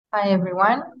Hi,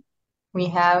 everyone. We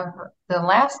have the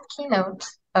last keynote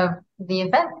of the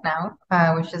event now,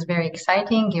 which is very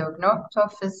exciting. Georg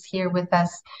Northoff is here with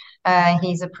us.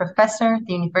 He's a professor at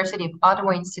the University of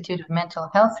Ottawa Institute of Mental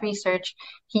Health Research.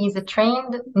 He's a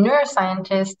trained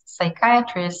neuroscientist,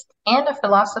 psychiatrist, and a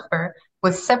philosopher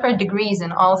with separate degrees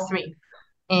in all three.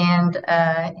 And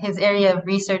his area of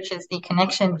research is the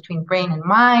connection between brain and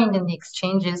mind and the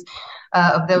exchanges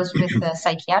of those with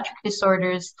psychiatric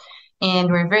disorders.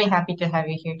 And we're very happy to have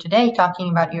you here today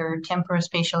talking about your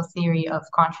temporo-spatial theory of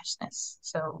consciousness.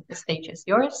 So the stage is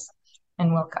yours,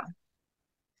 and welcome.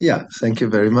 Yeah, thank you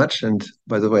very much. And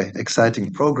by the way,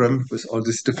 exciting program with all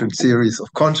these different theories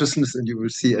of consciousness. And you will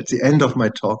see at the end of my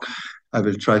talk, I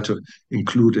will try to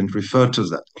include and refer to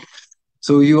that.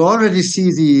 So you already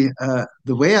see the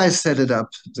way I set it up,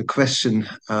 the question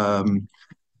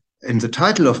in the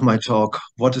title of my talk,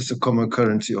 what is the common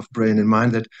currency of brain and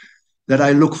mind, that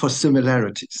I look for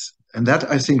similarities. And that,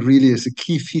 I think, really is a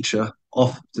key feature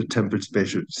of the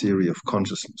temporal-spatial theory of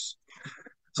consciousness.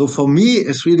 So for me,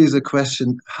 it's really the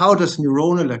question, how does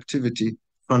neuronal activity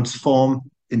transform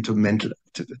into mental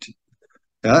activity?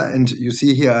 Yeah, and you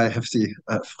see here I have the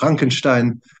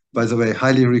Frankenstein, by the way,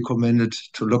 highly recommended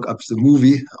to look up the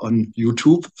movie on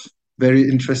YouTube. Very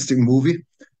interesting movie,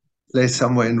 plays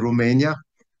somewhere in Romania.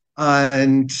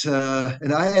 And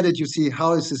I added, you see,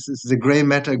 how is this the gray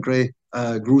matter, gray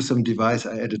gruesome device?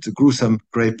 I added the gruesome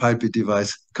gray pulpy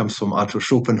device, comes from Arthur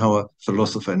Schopenhauer,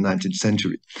 philosopher in 19th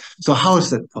century. So how is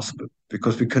that possible?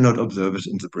 Because we cannot observe it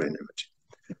in the brain image.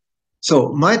 So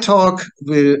my talk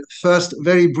will first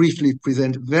very briefly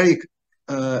present, the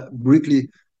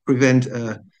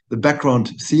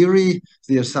background theory,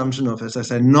 the assumption of, as I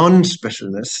said,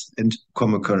 non-specialness and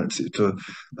common currency to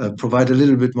provide a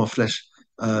little bit more flesh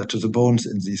to the bones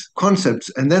in these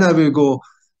concepts. And then I will go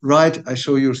I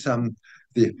show you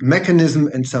the mechanism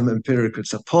and some empirical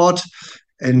support.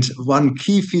 And one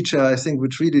key feature, I think,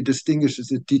 which really distinguishes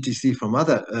the TTC from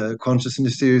other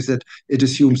consciousness theories, that it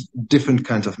assumes different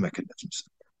kinds of mechanisms,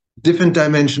 different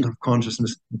dimensions of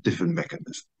consciousness, different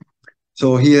mechanisms.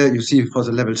 So here you see for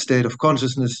the level state of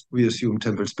consciousness, we assume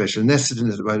temporal spatial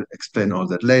nessedness. I'll explain all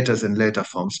that later. Then later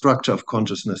form structure of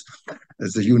consciousness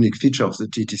as a unique feature of the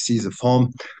TTC, the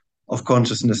form of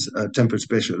consciousness, temporal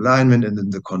spatial alignment, and then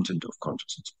the content of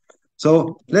consciousness.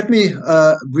 So let me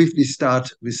briefly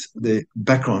start with the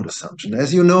background assumption.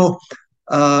 As you know,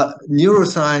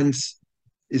 neuroscience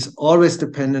is always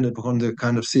dependent upon the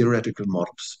kind of theoretical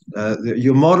models.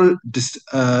 Your model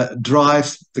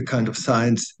drives the kind of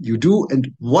science you do and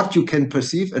what you can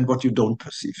perceive and what you don't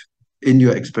perceive in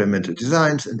your experimental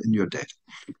designs and in your data.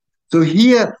 So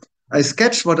here I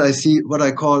sketched what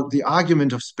I call the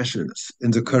argument of specialness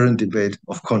in the current debate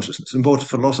of consciousness in both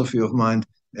philosophy of mind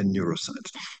and neuroscience.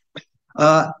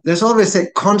 There's always say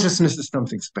consciousness is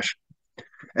something special,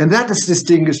 and that is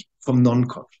distinguished from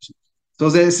non-consciousness. So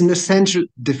there is an essential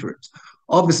difference.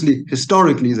 Obviously,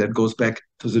 historically, that goes back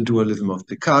to the dualism of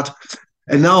Descartes.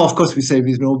 And now, of course, we say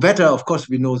we know better. Of course,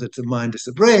 we know that the mind is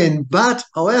the brain. But,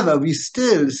 however, we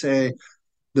still say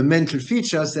the mental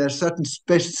features, there are certain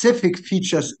specific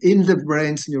features in the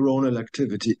brain's neuronal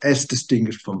activity as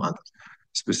distinguished from others.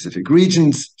 Specific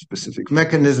regions, specific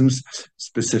mechanisms,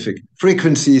 specific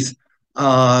frequencies.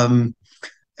 And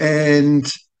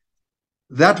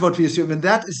that's what we assume, and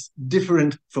that is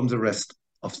different from the rest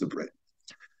of the brain.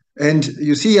 And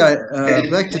you see, I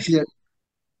like to here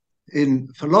in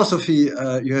philosophy,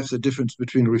 you have the difference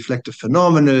between reflective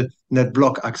phenomenal, net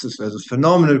block axis versus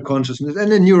phenomenal consciousness.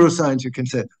 And in neuroscience, you can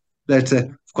say, let's say,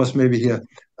 of course, maybe here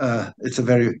it's a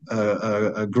very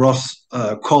gross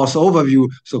course overview.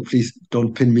 So please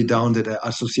don't pin me down that I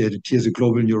associated here the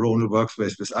global neuronal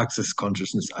workspace with axis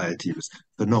consciousness, IIT with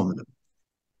phenomenal.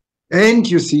 And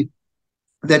you see,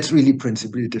 that's really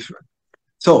principally different.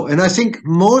 So, and I think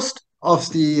most of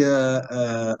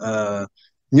the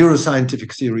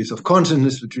neuroscientific theories of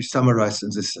consciousness, which we summarized in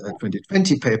this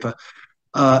 2020 paper,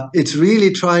 it's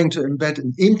really trying to embed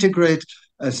and integrate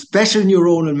a special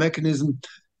neuronal mechanism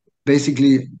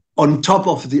basically on top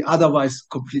of the otherwise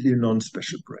completely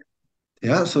non-special brain.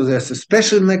 Yeah, so there's a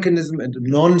special mechanism and a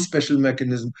non-special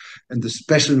mechanism, and the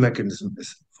special mechanism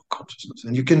is consciousness.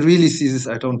 And you can really see this.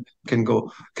 I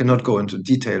cannot go into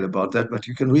detail about that, but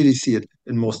you can really see it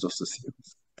in most of the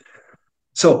theories.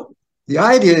 So the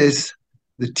idea is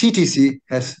the TTC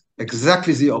has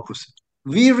exactly the opposite.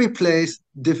 We replace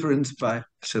difference by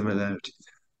similarity.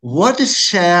 What is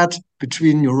shared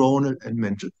between neuronal and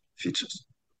mental features?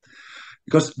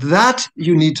 Because that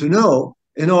you need to know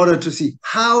in order to see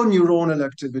how neuronal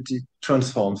activity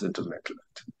transforms into mental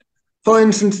activity. For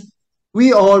instance,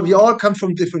 we all come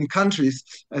from different countries,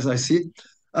 as I see,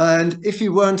 And if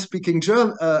you weren't speaking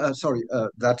German, sorry,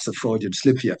 that's a Freudian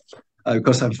slip here,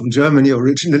 because I'm from Germany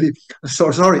originally.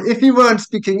 So sorry, if you weren't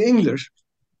speaking English,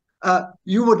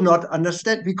 you would not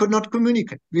understand. We could not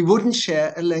communicate. We wouldn't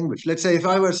share a language. Let's say if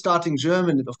I were starting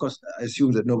German, and of course, I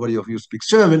assume that nobody of you speaks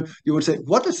German, you would say,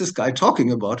 what is this guy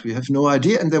talking about? We have no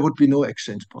idea, and there would be no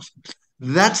exchange possible.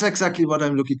 That's exactly what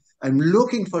I'm looking. I'm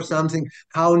looking for something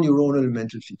how neuronal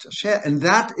mental features share. And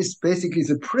that is basically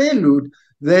the prelude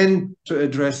then to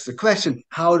address the question,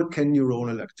 how can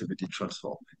neuronal activity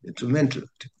transform into mental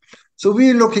activity? So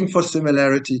we're looking for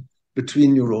similarity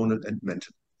between neuronal and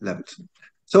mental levels.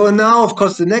 So now, of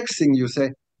course, the next thing you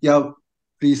say, yeah,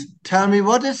 please tell me,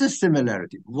 what is the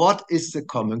similarity? What is the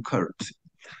common currency?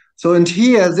 So, and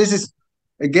here, this is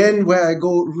again where I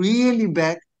go really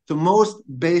back to most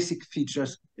basic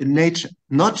features in nature,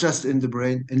 not just in the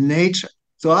brain, in nature.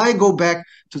 So I go back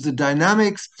to the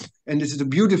dynamics, and this is a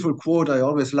beautiful quote. I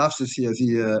always love this here,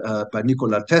 by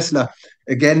Nikola Tesla.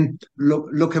 Again,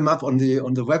 look him up on the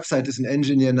website. He's an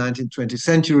engineer, 19th, 20th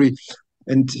century,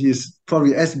 and he's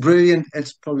probably as brilliant,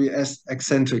 as probably as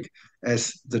eccentric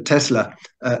as the Tesla,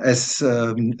 as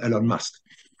Elon Musk.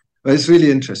 But it's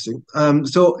really interesting.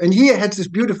 And he had this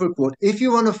beautiful quote: "If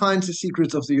you want to find the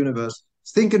secrets of the universe,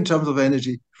 think in terms of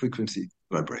energy, frequency,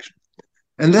 vibration."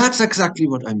 And that's exactly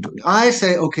what I'm doing. I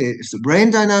say, okay, it's the brain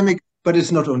dynamic, but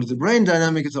it's not only the brain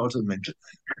dynamic, it's also the mental.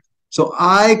 So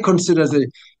I consider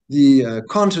the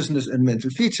consciousness and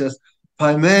mental features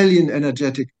primarily an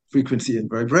energetic frequency and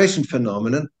vibration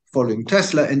phenomenon following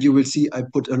Tesla. And you will see I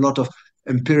put a lot of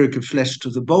empirical flesh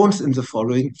to the bones in the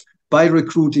following by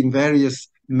recruiting various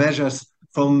measures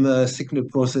from signal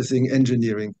processing,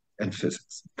 engineering, and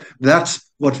physics.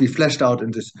 That's what we fleshed out in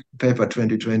this paper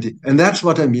 2020. And that's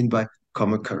what I mean by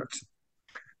common currency.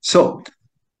 So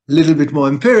a little bit more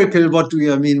empirical, what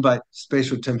do I mean by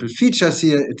spatial temporal features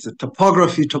here? It's a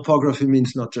topography. Topography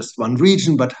means not just one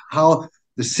region, but how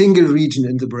the single region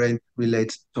in the brain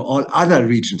relates to all other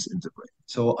regions in the brain.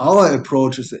 So our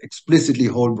approach is an explicitly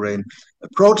whole brain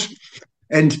approach,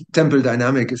 and temporal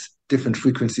dynamic is different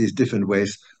frequencies, different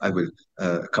ways I will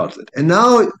count it. And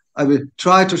now I will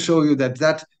try to show you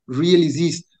that really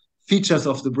these features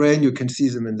of the brain, you can see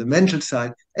them in the mental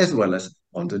side as well as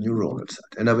on the neuronal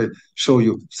side. And I will show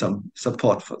you some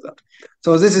support for that.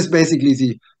 So this is basically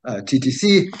the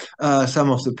TTC, some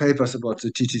of the papers about the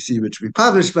TTC which we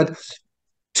published, but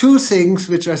two things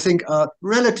which I think are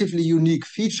relatively unique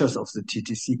features of the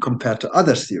TTC compared to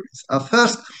other theories are: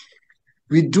 first,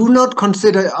 we do not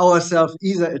consider ourselves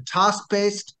either a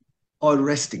task-based or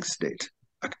resting state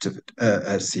activity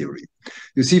theory.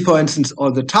 You see, for instance,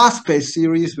 all the task-based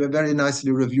theories were very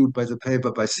nicely reviewed by the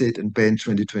paper by Seth and Bain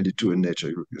 2022 in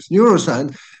Nature Reviews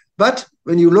Neuroscience. But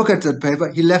when you look at that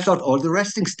paper, he left out all the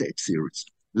resting state theories,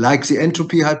 like the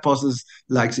entropy hypothesis,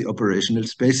 like the operational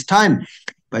space-time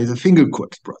by the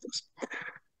Finkelkreuz brothers.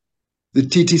 The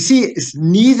TTC is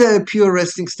neither a pure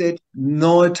resting state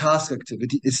nor a task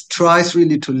activity. It tries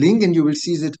really to link, and you will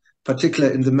see that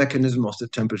particularly in the mechanism of the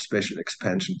temporal spatial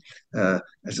expansion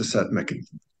as a third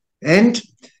mechanism. And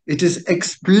it is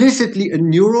explicitly a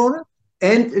neuronal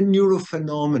and a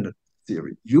neurophenomenal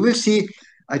theory. You will see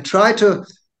I try to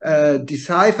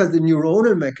decipher the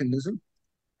neuronal mechanism,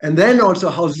 and then also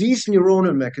how these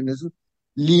neuronal mechanisms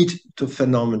lead to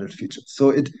phenomenal features. So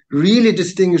it really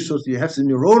distinguishes, you have the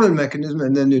neuronal mechanism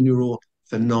and then the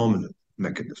neurophenomenal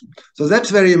mechanism. So that's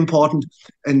very important,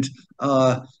 and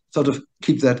sort of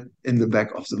keep that in the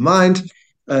back of the mind.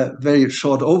 Very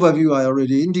short overview, I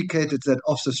already indicated that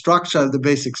of the structure, the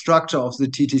basic structure of the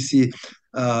TTC,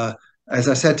 as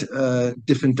I said,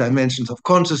 different dimensions of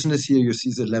consciousness. Here you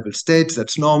see the level states,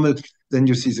 that's normal. Then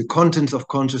you see the contents of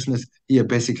consciousness. Here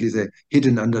basically they're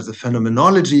hidden under the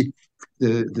phenomenology,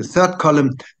 the third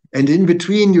column. And in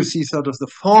between you see sort of the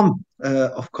form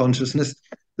of consciousness.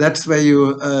 That's where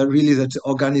you really, that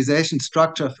organization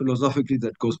structure philosophically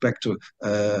that goes back to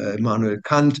Immanuel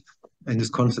Kant and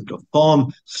this concept of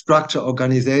form, structure,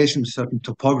 organization, certain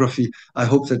topography. I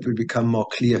hope that will become more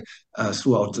clear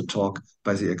throughout the talk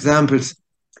by the examples.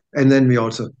 And then we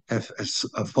also have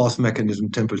a fourth mechanism,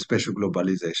 temporal spatial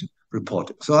globalization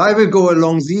reporting. So I will go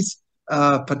along these,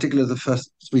 particularly the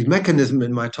first three mechanisms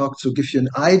in my talk, to give you an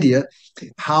idea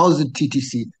how the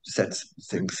TTC sets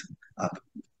things up.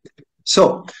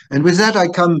 So, and with that I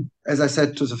come, as I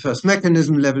said, to the first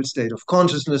mechanism, level state of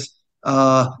consciousness,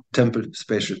 temporal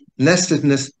spatial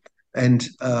nestedness. And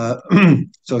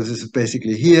so this is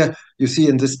basically here. You see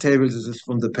in this table, this is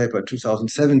from the paper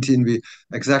 2017, we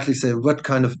exactly say what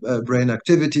kind of brain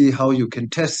activity, how you can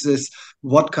test this,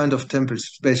 what kind of temporal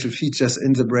spatial features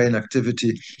in the brain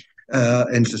activity,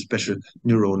 and the special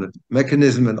neuronal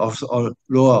mechanism. And also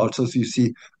lower also you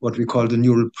see what we call the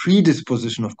neural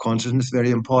predisposition of consciousness,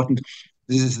 very important.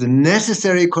 This is the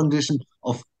necessary condition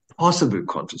of possible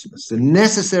consciousness, the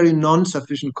necessary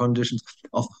non-sufficient conditions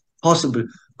of possible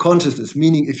consciousness,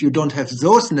 meaning if you don't have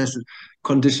those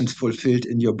conditions fulfilled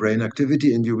in your brain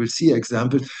activity, and you will see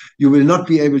examples, you will not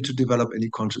be able to develop any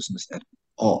consciousness at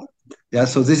all. Yeah,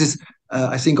 so this is,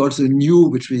 I think, also new,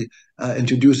 which we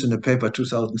introduced in a paper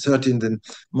 2013, then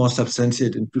more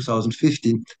substantiated in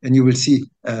 2015, and you will see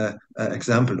an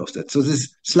example of that. So this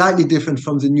is slightly different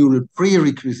from the neural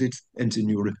prerequisites and the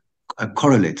neural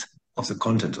correlates of the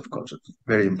content of consciousness.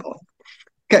 Very important.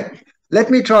 Okay, let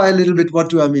me try a little bit. What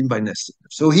do I mean by nested?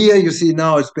 So here you see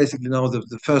now it's basically now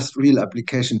the first real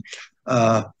application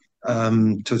to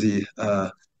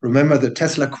the, remember the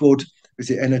Tesla quote with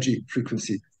the energy,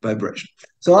 frequency, vibration.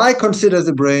 So I consider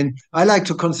the brain, I like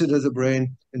to consider the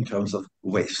brain in terms of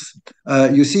waves.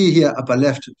 You see here upper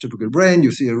left, typical brain,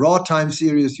 you see a raw time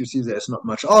series, you see there's not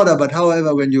much order, but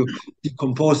however, when you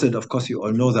decompose it, of course you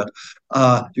all know that,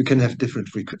 you can have different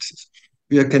frequencies.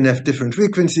 You can have different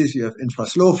frequencies. You have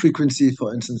infra-slow frequency,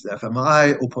 for instance,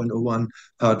 fMRI, 0.01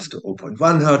 hertz to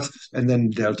 0.1 hertz, and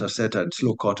then delta, theta, and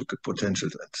slow cortical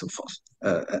potentials, and so forth,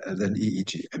 and then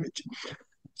EEG, MEG.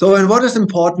 So, and what is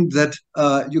important that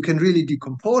you can really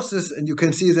decompose this, and you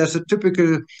can see there's a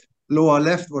typical lower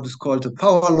left, what is called a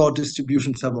power law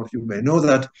distribution. Some of you may know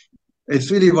that.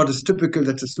 It's really what is typical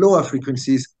that the slower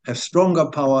frequencies have stronger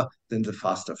power than the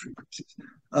faster frequencies.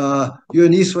 You're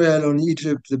in Israel or in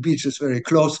Egypt, the beach is very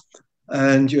close,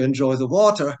 and you enjoy the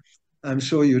water. I'm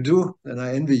sure you do, and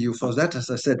I envy you for that. As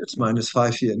I said, it's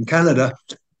 -5 here in Canada.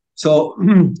 So,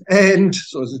 and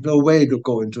so there's no way to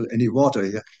go into any water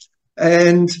here.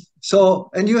 And so,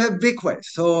 and you have big waves.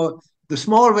 So the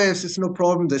small waves is no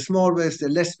problem. The small waves, they're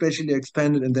less spatially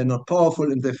expanded and they're not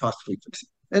powerful and they're fast frequency.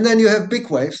 And then you have big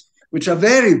waves, which are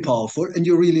very powerful, and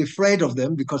you're really afraid of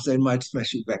them because they might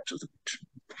smash you back to the beach.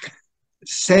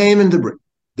 Same in the brain.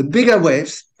 The bigger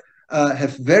waves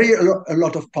have a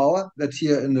lot of power. That's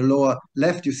here in the lower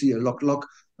left. You see a log-log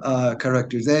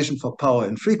characterization for power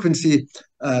and frequency.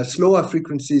 Slower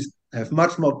frequencies have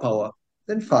much more power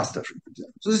than faster frequencies.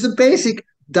 So this is a basic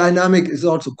dynamic, is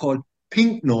also called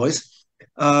pink noise.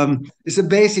 It's a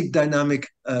basic dynamic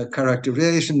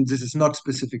characterization. This is not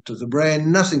specific to the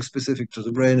brain. Nothing specific to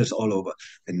the brain. Is all over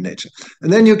in nature.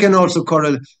 And then you can also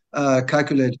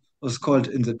calculate what's called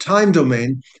in the time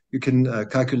domain. You can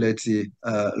calculate the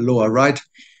lower right,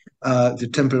 the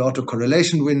temporal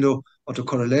autocorrelation window,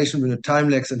 time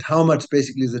lags, and how much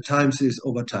basically the time series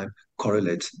over time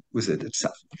correlates with it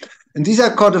itself. And these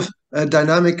are kind of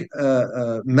dynamic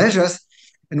measures.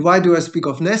 And why do I speak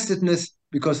of nestedness?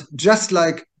 Because just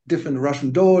like different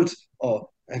Russian dolls, or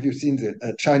have you seen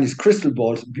the Chinese crystal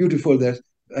balls? Beautiful. There's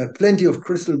plenty of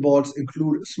crystal balls,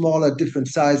 include smaller, different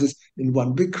sizes in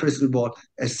one big crystal ball,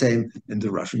 as same in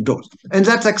the Russian dolls. And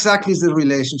that's exactly the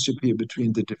relationship here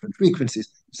between the different frequencies.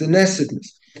 It's the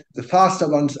nestedness. The faster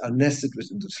ones are nested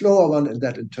within the slower one, and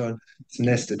that in turn is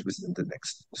nested within the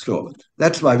next slower one.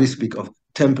 That's why we speak of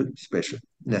temporal-spatial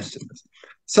nestedness.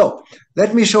 So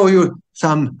let me show you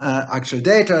some actual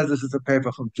data. This is a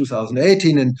paper from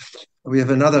 2018, and we have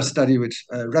another study which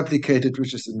replicated,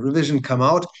 which is in revision, come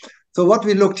out. So what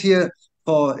we looked here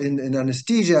for in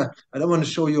anesthesia, I don't want to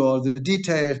show you all the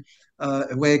detail,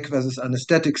 awake versus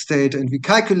anesthetic state, and we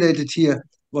calculated here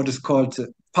what is called the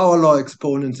power law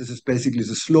exponents. This is basically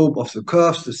the slope of the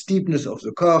curves, the steepness of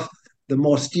the curve. The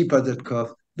more steeper that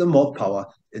curve, the more power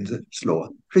in the slower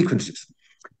frequencies.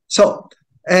 So,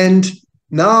 and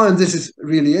now, and this is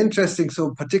really interesting,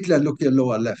 so particularly look here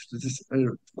lower left. This is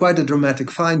quite a dramatic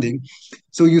finding.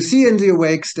 So you see in the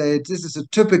awake state, this is a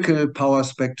typical power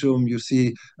spectrum. You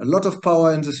see a lot of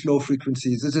power in the slow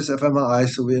frequencies. This is fMRI,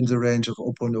 so we're in the range of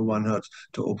 0.01 hertz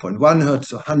to 0.1 hertz,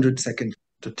 so 100 second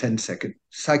to 10 second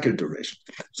cycle duration.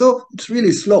 So it's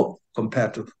really slow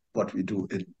compared to what we do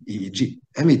in EEG,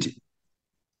 MEG.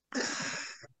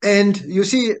 And you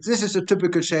see, this is a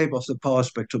typical shape of the power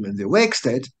spectrum in the awake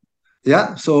state.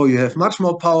 Yeah, so you have much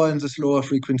more power in the slower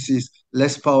frequencies,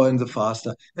 less power in the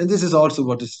faster. And this is also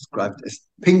what is described as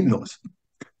pink noise.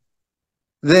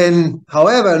 Then,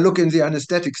 however, look in the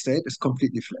anesthetic state, it's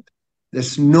completely flat.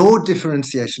 There's no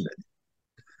differentiation in it.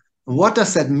 What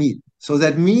does that mean? So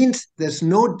that means there's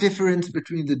no difference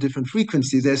between the different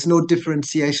frequencies. There's no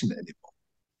differentiation anymore.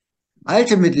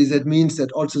 Ultimately, that means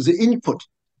that also the input,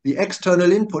 the external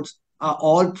inputs, are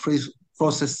all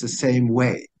processed the same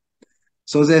way.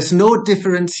 So there's no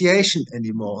differentiation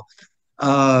anymore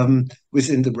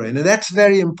within the brain. And that's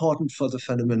very important for the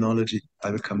phenomenology.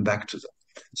 I will come back to that.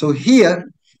 So here,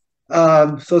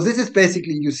 So this is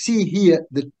basically, you see here,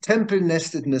 the temporal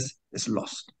nestedness is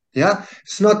lost. Yeah,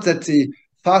 it's not that the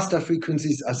faster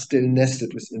frequencies are still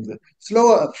nested within the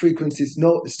slower frequencies.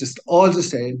 No, it's just all the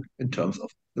same in terms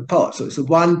of the power. So it's a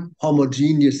one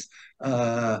homogeneous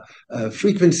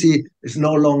frequency. It's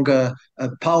no longer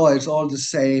power. It's all the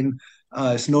same.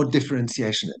 It's no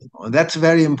differentiation anymore. And that's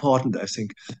very important, I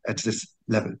think, at this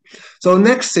level. So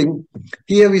next thing,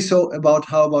 here we saw about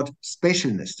how about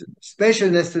spatial nestedness. Spatial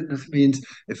nestedness means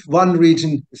if one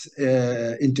region is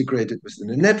integrated within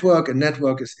a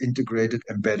network is integrated,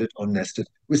 embedded, or nested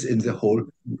within the whole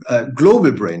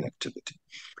global brain activity.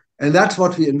 And that's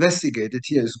what we investigated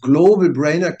here is global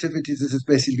brain activity. This is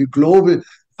basically global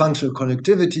functional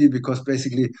connectivity, because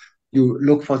basically you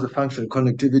look for the functional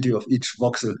connectivity of each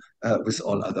voxel with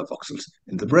all other voxels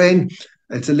in the brain.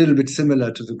 It's a little bit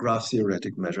similar to the graph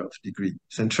theoretic measure of degree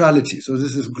centrality. So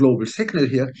this is global signal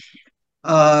here.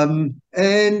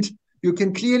 And you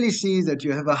can clearly see that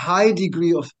you have a high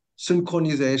degree of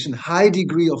synchronization, high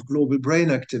degree of global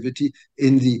brain activity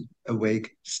in the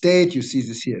awake state. You see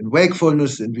this here in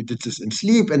wakefulness, and we did this in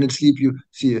sleep. And in sleep, you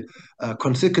see a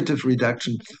consecutive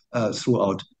reduction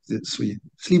throughout the 3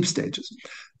 sleep stages.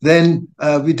 Then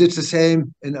we did the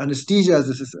same in anesthesia.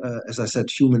 This is, as I said,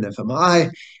 human fMRI.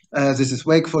 This is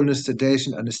wakefulness,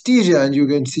 sedation, anesthesia, and you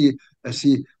can see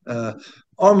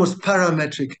almost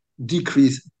parametric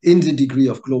decrease in the degree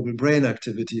of global brain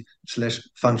activity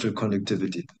 / functional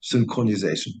connectivity,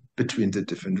 synchronization between the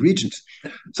different regions.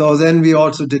 So then we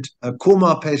also did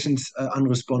coma patients,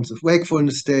 unresponsive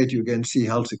wakefulness state. You can see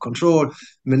healthy control,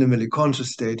 minimally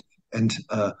conscious state, and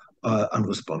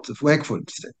unresponsive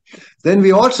wakefulness state. Then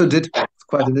we also did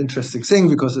quite an interesting thing,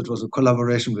 because it was a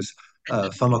collaboration with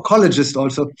pharmacologists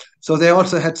also. So they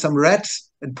also had some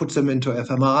rats and put them into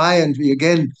fMRI, and we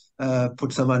again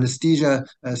put some anesthesia,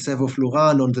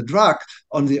 sevoflurane on the drug,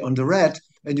 on the rat,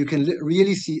 and you can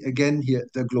really see again here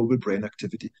the global brain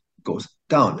activity goes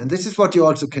down. And this is what you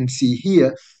also can see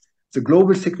here, the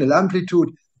global signal amplitude.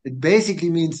 It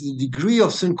basically means the degree of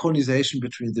synchronization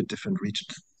between the different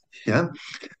regions. Yeah.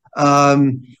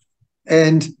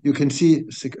 And you can see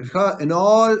in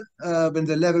all, when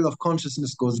the level of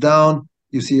consciousness goes down,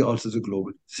 you see also the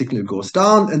global signal goes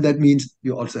down, and that means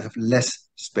you also have less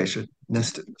spatial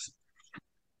nestedness.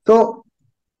 So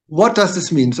what does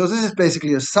this mean? So this is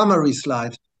basically a summary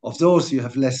slide of those. You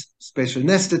have less spatial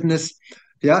nestedness.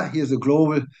 Yeah, here the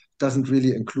global doesn't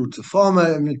really include the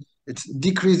former. I mean, it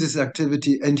decreases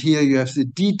activity, and here you have the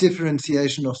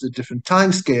de-differentiation of the different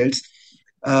time scales.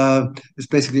 It's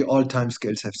basically all time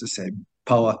scales have the same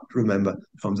power, remember,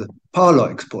 from the power law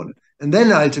exponent. And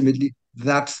then ultimately,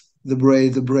 that's the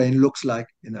brain looks like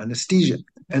in anesthesia.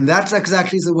 And that's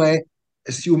exactly the way,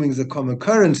 assuming the common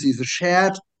currency, the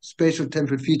shared spatial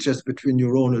temporal features between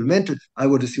neuronal and mental, I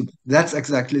would assume that's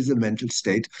exactly the mental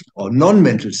state or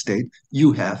non-mental state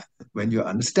you have when you're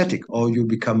anesthetic or you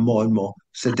become more and more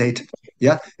sedated.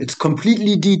 Yeah, it's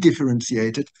completely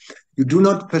de-differentiated. You do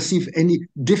not perceive any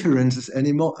differences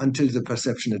anymore until the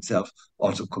perception itself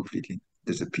also completely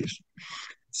disappears.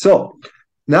 So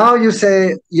now you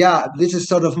say, yeah, this is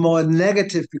sort of more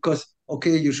negative because,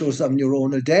 okay, you show some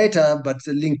neuronal data, but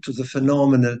the link to the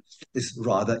phenomenon is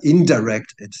rather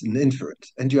indirect. It's an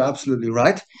inference. And you're absolutely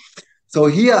right. So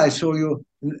here I show you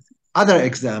another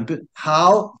example,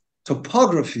 how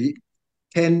topography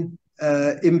can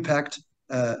impact,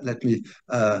 let me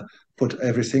put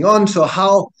everything on. So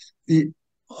how the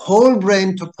whole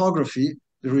brain topography,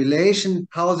 the relation,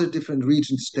 how the different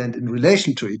regions stand in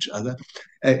relation to each other,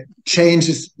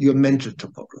 changes your mental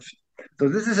topography. So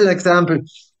this is an example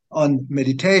on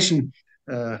meditation.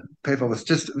 Paper was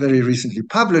just very recently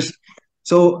published.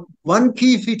 So one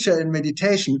key feature in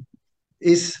meditation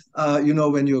is,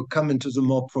 when you come into the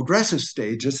more progressive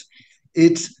stages,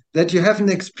 it's that you have an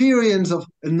experience of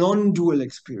a non-dual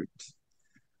experience.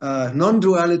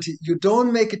 Non-duality, you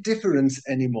don't make a difference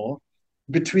anymore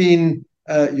between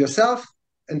yourself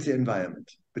and the environment,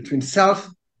 between self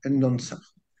and non-self.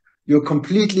 You're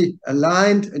completely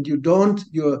aligned and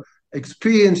you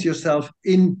experience yourself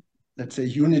in, let's say,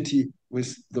 unity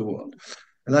with the world.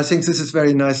 And I think this is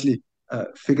very nicely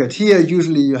figured here.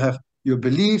 Usually you have your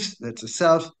beliefs, that's a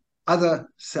self, other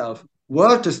self,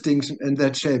 world distinction, and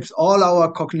that shapes all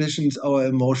our cognitions, our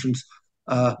emotions,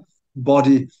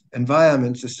 body,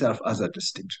 environment, the self-other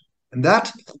distinction. And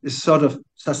that is sort of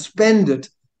suspended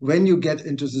when you get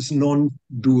into this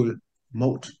non-dual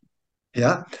mode.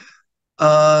 Yeah.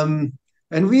 And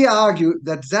we argue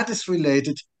that that is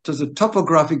related to the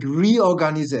topographic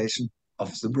reorganization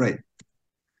of the brain.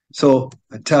 So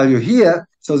I tell you here,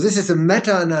 so this is a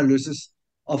meta-analysis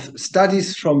of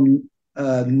studies from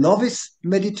novice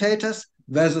meditators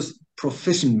versus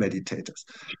proficient meditators.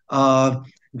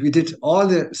 We did all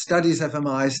the studies,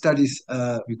 fMRI studies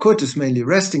we could, is mainly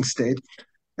resting state.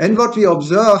 And what we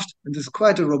observed, and this is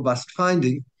quite a robust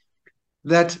finding,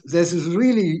 that there's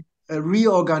really a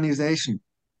reorganization,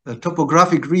 a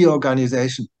topographic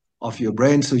reorganization of your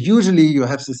brain. So usually you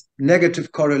have this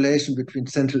negative correlation between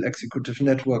central executive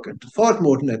network and default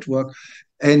mode network,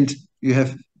 and you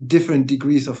have different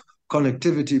degrees of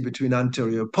connectivity between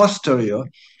anterior and posterior.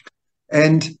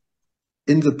 And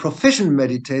in the proficient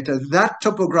meditator, that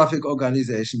topographic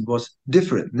organization was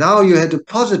different. Now you had a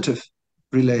positive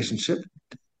relationship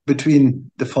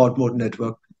between default mode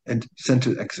network and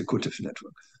central executive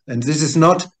network. And this is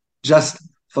not just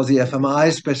for the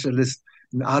fMRI specialist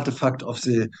an artifact of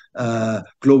the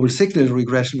global signal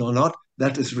regression or not.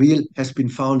 That is real, has been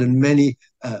found in many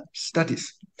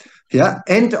studies. Yeah,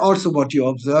 and also what you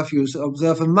observe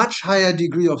a much higher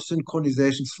degree of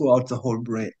synchronization throughout the whole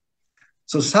brain.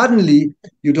 So suddenly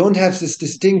you don't have this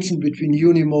distinction between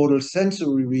unimodal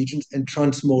sensory regions and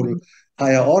transmodal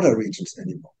higher order regions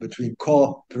anymore, between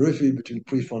core, periphery, between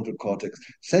prefrontal cortex,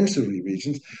 sensory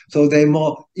regions. So they're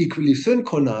more equally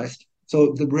synchronized.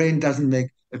 So the brain doesn't make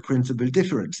a principal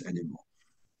difference anymore.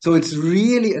 So it's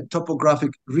really a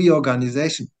topographic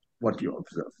reorganization, what you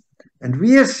observe. And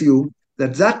we assume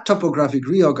that that topographic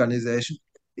reorganization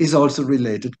is also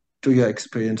related to your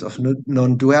experience of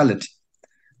non-duality.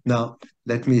 Now,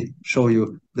 let me show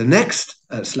you the next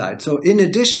slide. So in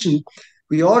addition,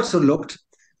 we also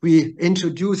we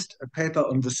introduced a paper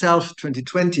on the self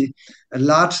 2020, a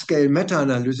large-scale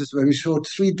meta-analysis where we showed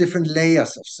 3 different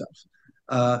layers of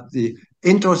self. The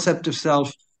interoceptive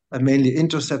self, mainly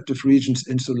interoceptive regions,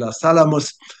 insular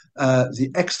thalamus, the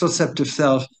exteroceptive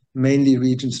self, mainly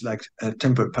regions like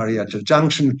temporal parietal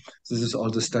junction. This is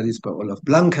all the studies by Olaf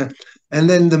Blanke. And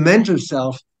then the mental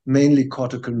self, mainly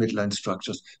cortical midline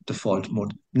structures, default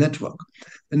mode network.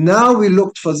 And now we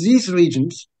looked for these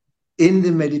regions in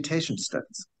the meditation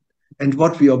studies. And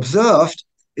what we observed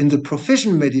in the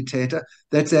proficient meditator,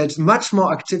 that there's much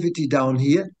more activity down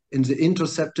here in the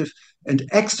interoceptive and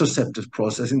exteroceptive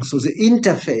processing. So the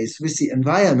interface with the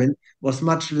environment was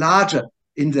much larger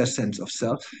in their sense of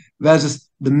self, versus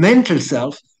the mental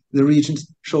self, the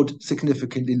regions showed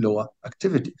significantly lower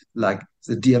activity, like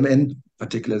the DMN,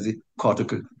 particularly the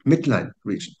cortical midline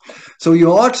region. So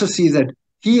you also see that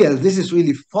here, this is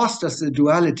really fosters the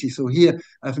duality. So here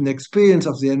I have an experience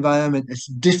of the environment as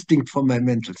distinct from my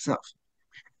mental self.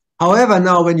 However,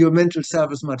 now when your mental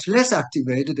self is much less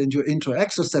activated and your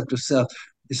intra-exoceptive self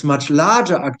is much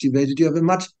larger activated, you have a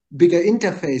much bigger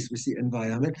interface with the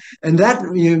environment. And that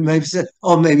you may say,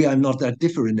 oh, maybe I'm not that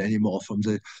different anymore from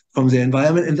the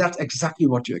environment. And that's exactly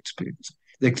what you experience.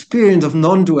 The experience of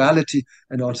non-duality,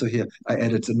 and also here I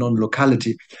added the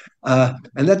non-locality.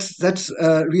 And that's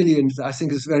really, and I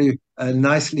think it's very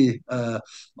nicely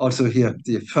also here,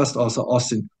 the first author,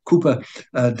 Austin Cooper,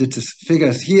 did his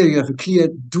figures. Here you have a clear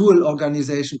dual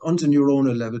organization on the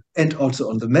neuronal level and also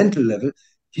on the mental level.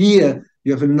 Here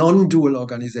you have a non-dual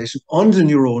organization on the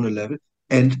neuronal level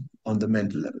and on the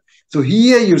mental level. So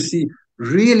here you see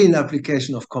really an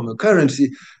application of common currency.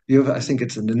 You have, I think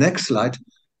it's in the next slide.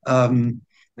 You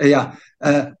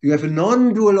have a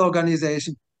non-dual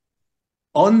organization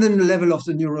on the level of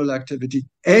the neural activity,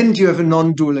 and you have a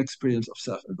non-dual experience of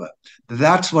self-environment.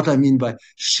 That's what I mean by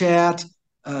shared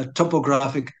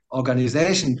topographic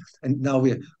organization. And now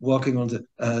we're working on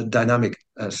the dynamic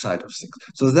side of things.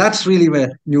 So that's really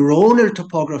where neuronal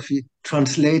topography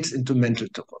translates into mental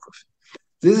topography.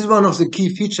 This is one of the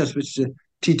key features which the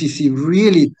TTC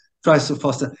really tries to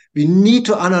foster. We need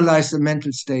to analyze the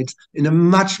mental states in a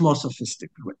much more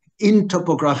sophisticated way, in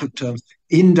topographic terms,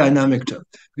 in dynamic terms.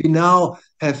 We now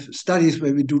have studies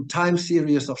where we do time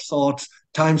series of thoughts,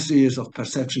 time series of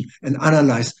perception, and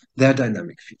analyze their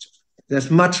dynamic features.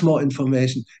 There's much more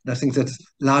information, and I think that's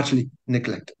largely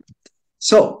neglected.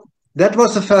 So that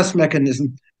was the first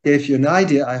mechanism, gave you an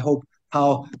idea, I hope,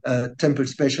 how temporal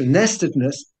spatial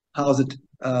nestedness, how the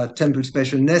temporal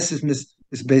spatial nestedness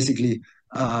is basically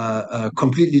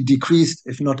completely decreased,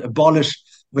 if not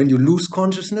abolished, when you lose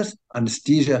consciousness,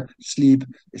 anesthesia, sleep,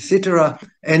 etc.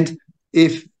 And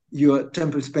if your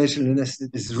temporal spatial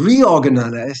nestedness is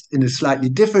reorganized in a slightly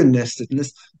different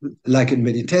nestedness, like in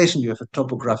meditation, you have a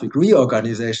topographic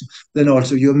reorganization, then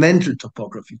also your mental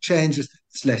topography changes,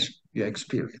 / your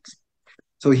experience.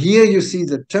 So here you see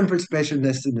that temporal spatial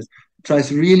nestedness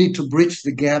tries really to bridge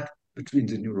the gap between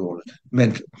the neuronal and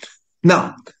mental.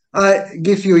 Now, I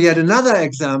give you yet another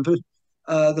example,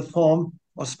 the form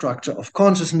or structure of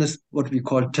consciousness, what we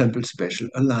call temporal spatial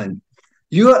alignment.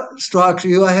 Your structure,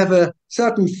 you have a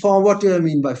certain form. What do I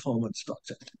mean by form and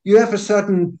structure? You have a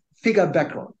certain figure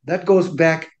background. That goes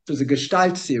back to the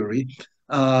Gestalt theory.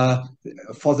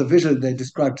 For the visual, they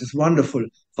described this wonderful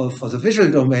for the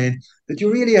visual domain, that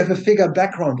you really have a figure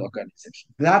background organization.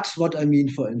 That's what I mean,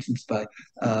 for instance, by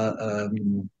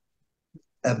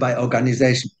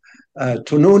organization.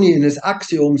 Tononi, in his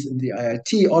axioms in the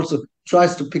IIT, also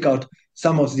tries to pick out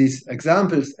some of these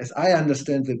examples. As I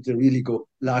understand that they really go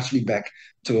largely back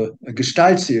to a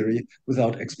Gestalt theory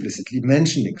without explicitly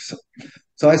mentioning so.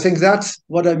 So I think that's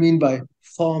what I mean by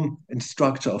form and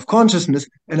structure of consciousness,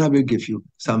 and I will give you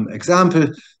some example.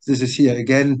 This is here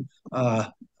again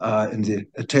in the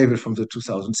table from the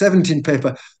 2017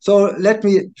 paper. So let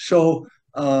me show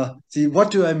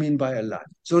what do I mean by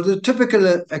alignment. So the typical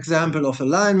example of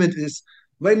alignment is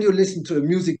when you listen to a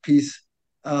music piece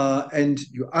and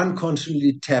you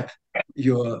unconsciously tap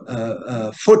your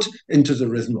foot into the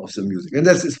rhythm of the music. And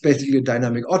that is basically a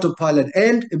dynamic autopilot.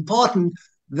 And important,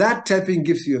 that tapping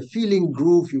gives you a feeling,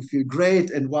 groove, you feel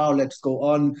great, and wow, let's go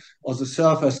on. Or the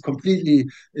surfer is completely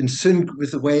in sync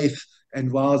with the wave,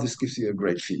 and wow, this gives you a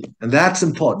great feeling. And that's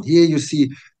important. Here you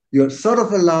see you're sort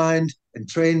of aligned.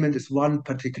 Entrainment is one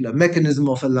particular mechanism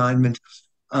of alignment.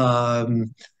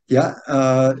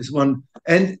 Is one,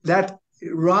 and that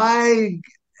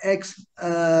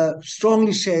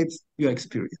strongly shapes your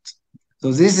experience.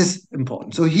 So this is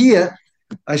important. So here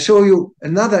I show you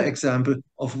another example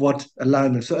of what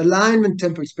alignment. So alignment,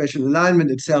 temporal-spatial alignment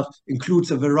itself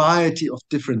includes a variety of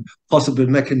different possible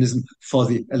mechanisms for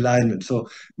the alignment. So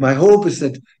my hope is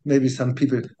that maybe some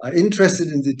people are interested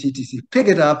in the TTC, pick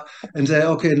it up and say,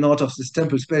 okay, Northoff, this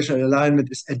temporal-spatial alignment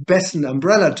is at best an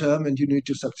umbrella term and you need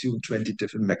to subsume 20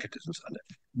 different mechanisms on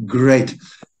it. Great.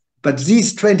 But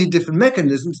these 20 different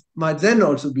mechanisms might then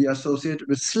also be associated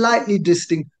with slightly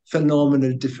distinct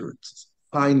phenomenal differences.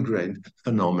 Fine-grained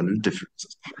phenomenal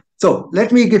differences. So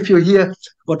let me give you here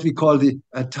what we call the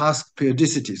task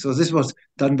periodicity. So this was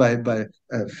done by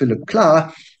Philip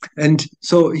Clark. And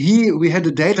so we had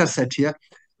a data set here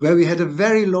where we had a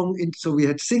very long, so we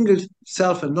had single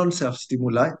self and non-self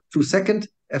stimuli, 2-second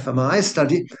fMRI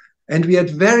study, and we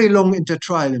had very long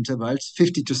intertrial intervals,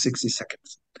 50 to 60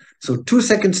 seconds. So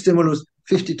 2-second stimulus,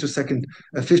 50 to 60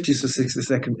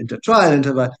 second intertrial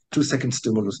interval, 2-second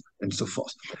stimulus, and so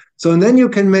forth. So and then you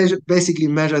can basically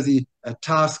measure the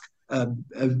task,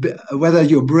 whether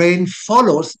your brain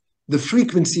follows the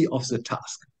frequency of the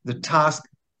task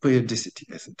periodicity,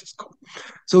 as it is called.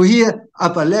 So here,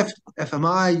 upper left,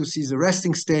 fMRI, you see the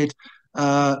resting state.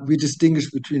 We distinguish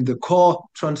between the core,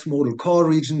 transmodal core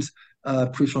regions,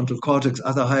 prefrontal cortex,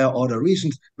 other higher order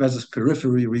regions, versus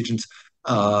periphery regions,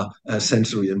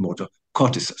 sensory and motor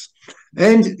cortices.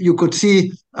 And you could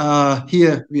see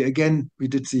here, we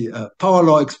did the power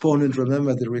law exponent.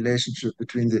 Remember the relationship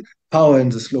between the power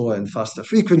and the slower and faster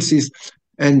frequencies.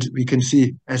 And we can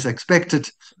see, as expected,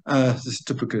 this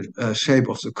typical shape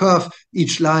of the curve.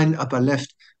 Each line, upper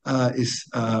left, is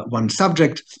one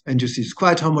subject, and you see it's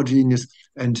quite homogeneous,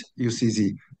 and you see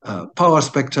the power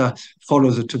spectra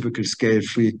follows a typical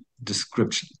scale-free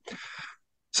description.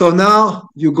 So now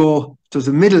you go to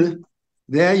the middle.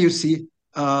 There you see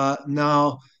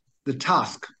now the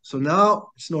task. So now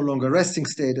it's no longer resting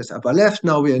state as upper left.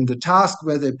 Now we're in the task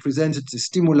where they presented the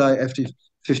stimuli after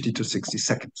 50 to 60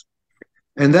 seconds.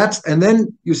 And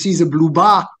then you see the blue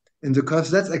bar in the curve.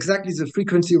 That's exactly the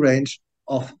frequency range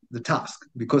of the task,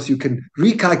 because you can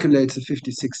recalculate the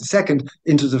 50, 60 second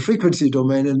into the frequency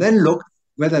domain and then look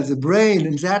whether the brain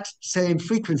in that same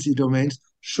frequency domains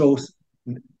shows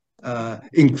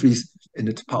increase in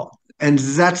its power. And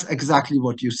that's exactly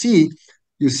what you see.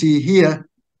 You see here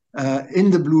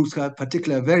in the blue sky,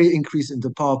 particular very increase in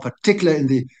the power, particular in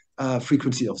the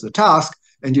frequency of the task.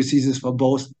 And you see this for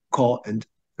both core and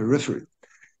periphery.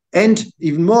 And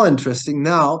even more interesting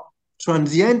now,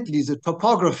 transiently, the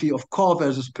topography of core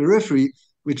versus periphery,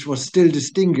 which was still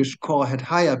distinguished, core had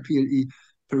higher PLE,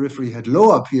 periphery had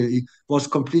lower PLE, was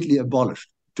completely abolished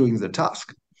during the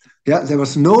task. Yeah, there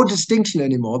was no distinction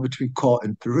anymore between core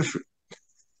and periphery,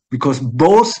 because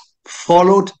both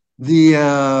followed the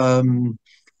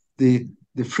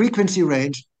frequency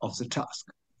range of the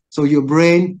task. So your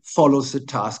brain follows the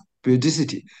task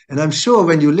periodicity. And I'm sure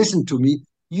when you listen to me,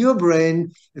 your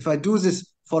brain, if I do this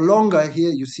for longer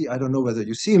here, you see, I don't know whether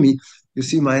you see me, you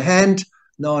see my hand.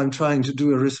 Now I'm trying to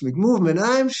do a rhythmic movement.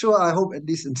 I'm sure, I hope at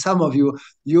least in some of you,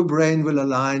 your brain will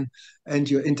align and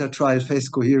your intertrial phase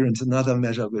coherence, another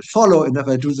measure, will follow. And if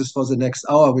I do this for the next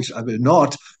hour, which I will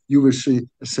not, you will see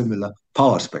a similar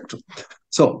power spectrum.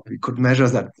 So we could measure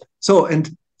that. So, and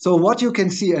So what you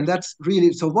can see, and that's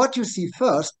really, so what you see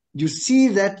first, you see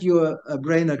that your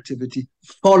brain activity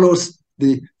follows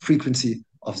the frequency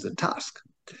of the task.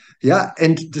 Yeah,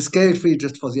 and the scale-free,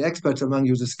 just for the experts among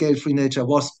you, the scale-free nature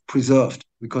was preserved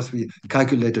because we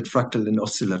calculated fractal and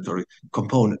oscillatory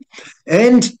component.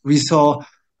 And we saw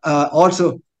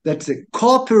also that the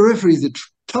core periphery, the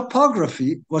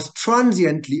topography, was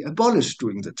transiently abolished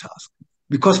during the task.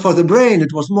 Because for the brain,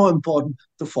 it was more important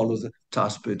to follow the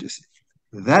task periodicity.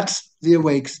 That's the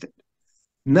awake state.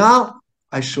 Now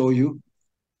I show you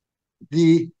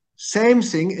the same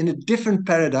thing in a different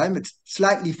paradigm. It's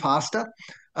slightly faster.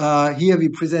 Here we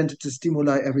presented the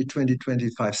stimuli every 20,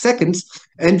 25 seconds,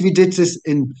 and we did this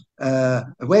in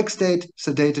awake state,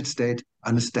 sedated state,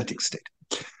 anesthetic state.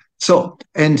 So,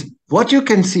 and what you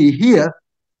can see here,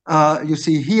 you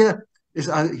see here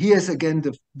is again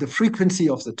the frequency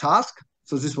of the task.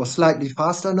 So this was slightly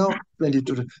faster now, 20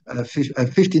 to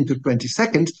 15 to 20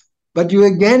 seconds. But you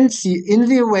again see in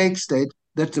the awake state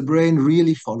that the brain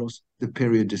really follows the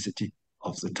periodicity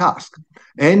of the task.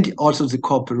 And also the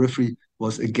core periphery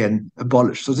was again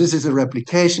abolished. So this is a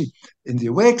replication in the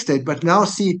awake state, but now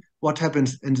see what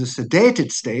happens in the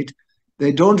sedated state.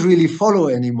 They don't really follow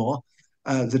anymore.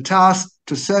 The task,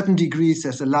 to certain degrees,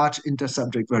 there's a large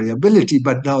intersubject variability,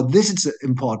 but now this is the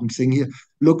important thing here.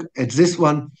 Look at this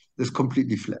one, that's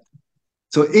completely flat.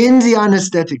 So in the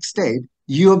anesthetic state,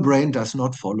 your brain does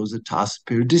not follow the task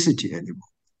periodicity anymore.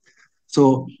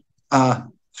 So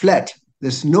flat,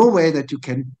 there's no way that you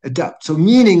can adapt. So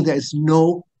meaning there is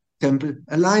no temporal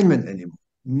alignment anymore,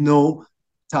 no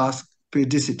task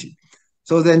periodicity.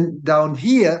 So then down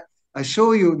here, I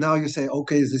show you, now you say,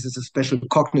 okay, this is a special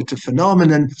cognitive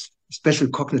phenomenon, special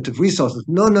cognitive resources.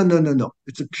 No.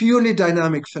 It's a purely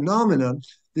dynamic phenomenon.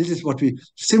 This is what we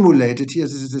simulated here.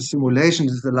 This is a simulation.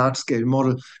 This is a large-scale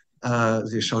model,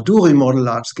 the Chaudhuri model,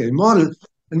 large-scale model.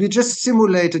 And we just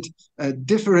simulated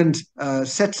different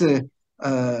sets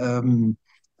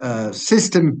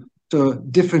system to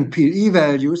different PLE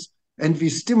values. And we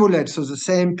stimulate, so the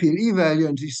same PLE value,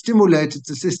 and we stimulated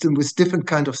the system with different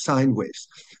kind of sine waves,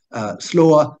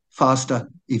 slower, faster,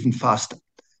 even faster.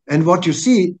 And what you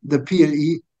see, the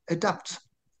PLE adapts.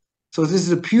 So this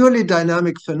is a purely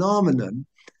dynamic phenomenon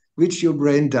which your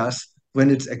brain does when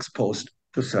it's exposed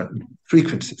to certain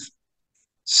frequencies.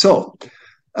 So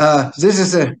this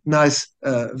is a nice,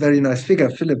 very nice figure.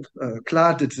 Philip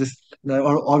Clark did this, and I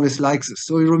always like this.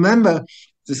 So you remember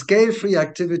the scale-free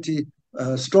activity,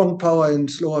 strong power in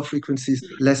slower frequencies,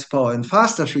 less power in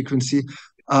faster frequency,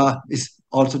 is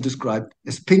also described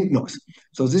as pink noise.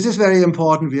 So this is very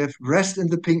important. We have rest in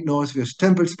the pink noise, we have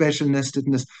temporal spatial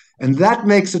nestedness, and that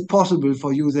makes it possible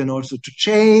for you then also to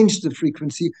change the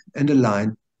frequency and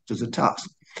align to the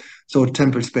task. So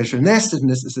temporal spatial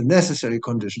nestedness is a necessary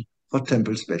condition for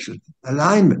temporal spatial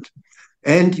alignment.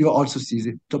 And you also see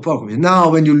the topography. Now,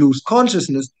 when you lose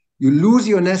consciousness, you lose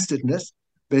your nestedness.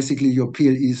 Basically, your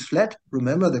PLE is flat.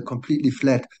 Remember the completely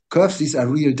flat curves. These are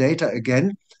real data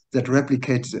again that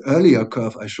replicates the earlier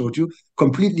curve I showed you.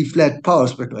 Completely flat power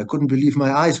spectrum. I couldn't believe my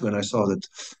eyes when I saw that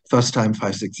first time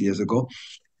 5-6 years ago.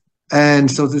 And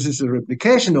so this is a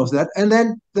replication of that. And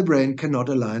then the brain cannot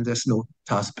align. There's no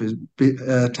task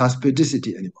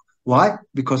periodicity anymore. Why?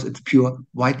 Because it's pure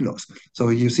white noise. So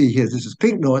you see here, this is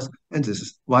pink noise and this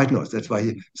is white noise. That's why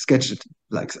he sketched it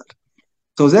like that.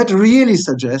 So that really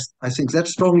suggests, I think that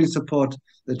strongly supports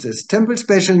that this temporal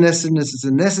spatial nestedness is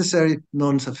a necessary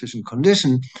non-sufficient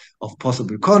condition of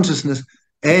possible consciousness,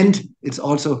 and it's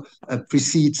also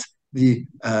precedes the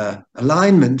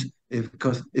alignment,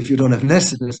 because if you don't have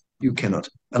nestedness, you cannot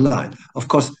align. Of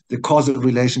course, the causal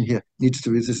relation here needs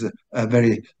to be, this is a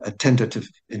very tentative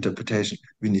interpretation.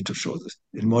 We need to show this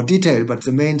in more detail, but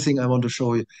the main thing I want to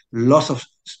show you, loss of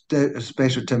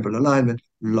spatial temporal alignment,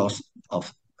 loss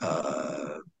of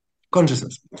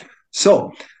consciousness.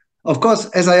 So, of course,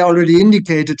 as I already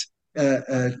indicated,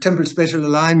 temporal spatial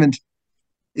alignment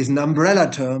is an umbrella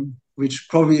term which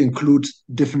probably includes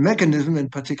different mechanisms, in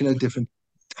particular different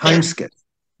time scales.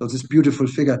 So this beautiful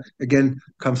figure, again,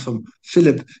 comes from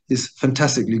Philip. He's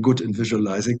fantastically good in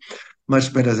visualizing,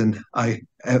 much better than I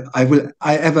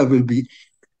ever will be.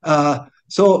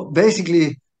 So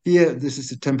basically, here, this is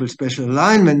the temporal spatial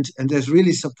alignment, and there's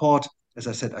really support. As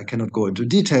I said, I cannot go into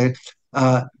detail.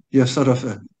 You have sort of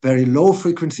a very low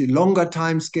frequency, longer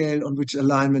time scale on which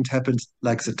alignment happens,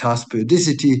 like the task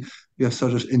periodicity. You have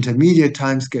sort of intermediate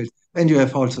time scales, and you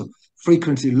have also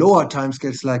frequency lower time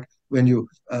scales, like when you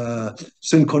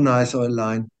synchronize or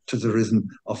align to the rhythm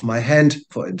of my hand,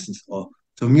 for instance, or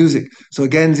to music. So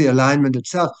again, the alignment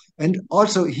itself. And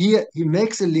also here, he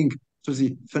makes a link to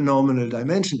the phenomenal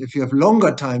dimension. If you have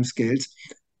longer time scales,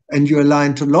 and you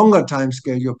align to longer time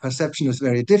scale, your perception is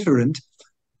very different.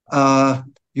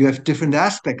 You have different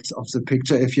aspects of the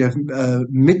picture. If you have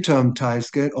midterm time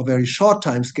scale or very short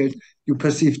time scale, you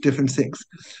perceive different things.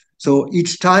 So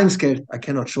each time scale, I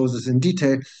cannot show this in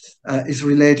detail, is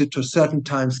related to a certain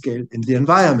time scale in the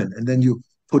environment. And then you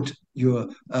put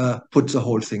the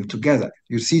whole thing together.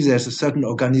 You see there's a certain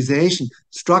organization,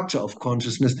 structure of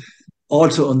consciousness,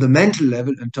 also on the mental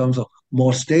level in terms of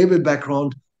more stable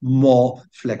background, more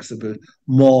flexible,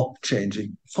 more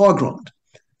changing foreground.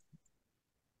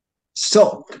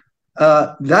 So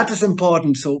that is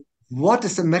important. So what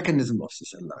is the mechanism of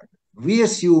this alignment? We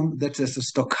assume that there's a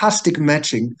stochastic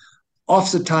matching of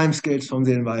the timescales from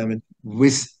the environment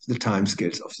with the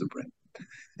timescales of the brain.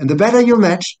 And the better you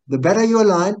match, the better you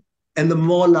align, and the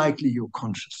more likely you're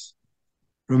conscious.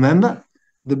 Remember,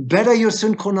 the better you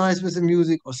synchronize with the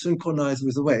music or synchronize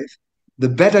with the wave, the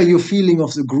better your feeling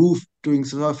of the groove during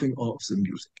surfing or of the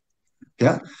music.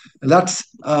 Yeah, and that's,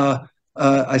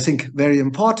 I think, very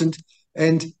important.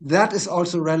 And that is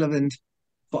also relevant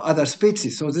for other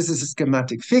species. So this is a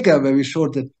schematic figure where we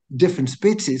showed that different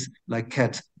species, like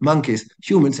cats, monkeys,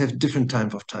 humans, have different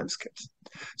types of time scales.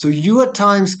 So your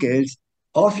time scales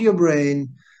of your brain,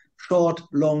 short,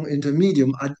 long, intermediate,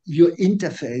 are your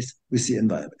interface with the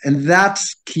environment. And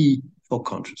that's key for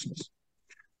consciousness.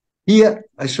 Here,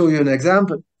 I show you an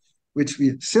example which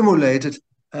we simulated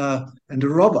in a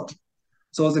robot.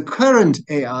 So the current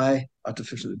AI,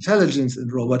 artificial intelligence in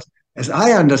robots, as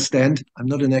I understand, I'm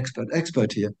not an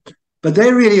expert here, but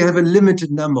they really have a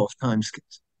limited number of time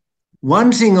scales.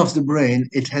 One thing of the brain,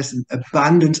 it has an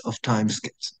abundance of time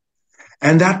scales.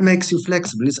 And that makes you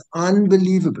flexible. It's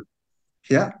unbelievable.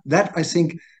 Yeah, that I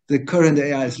think the current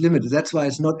AI is limited. That's why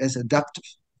it's not as adaptive.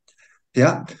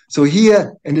 Yeah, so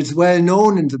here, and it's well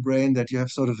known in the brain that you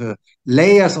have sort of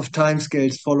layers of time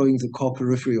scales following the core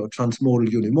periphery or transmodal,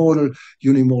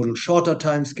 unimodal shorter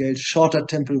time scales, shorter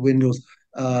temporal windows,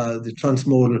 the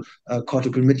transmodal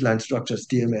cortical midline structures,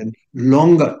 DMN,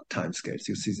 longer time scales.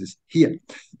 You see this here.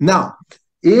 Now,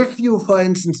 if you, for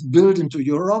instance, build into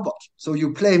your robot, so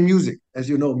you play music, as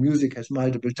you know, music has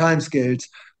multiple time scales.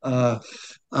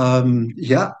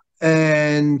 Yeah,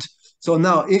 and so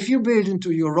now if you build into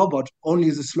your robot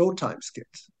only the slow time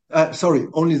scales,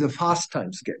 only the fast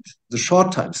time scales, the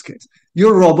short time scales,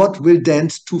 your robot will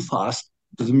dance too fast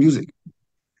to the music.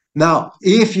 Now,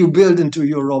 if you build into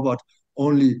your robot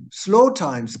only slow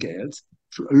time scales,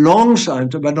 long time,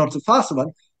 but not the faster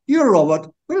one, your robot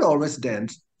will always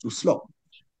dance too slow.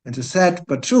 And the sad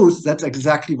but truth, that's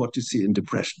exactly what you see in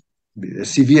depression,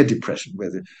 severe depression, where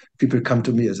the people come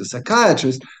to me as a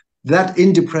psychiatrist, that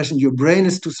in depression, your brain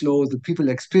is too slow, the people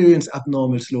experience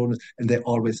abnormal slowness, and they're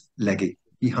always lagging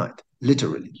behind,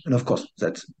 literally. And of course,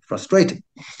 that's frustrating.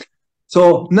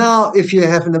 So now if you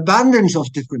have an abundance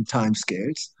of different time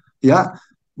scales, yeah,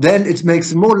 then it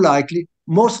makes it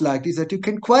most likely that you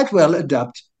can quite well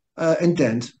adapt and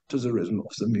dance to the rhythm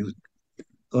of the music.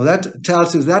 So that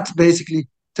tells you that's basically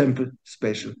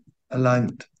temporal-spatial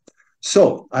alignment.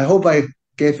 So I hope I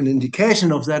gave an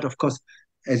indication of that. Of course,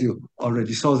 as you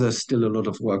already saw, there's still a lot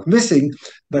of work missing,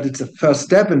 but it's a first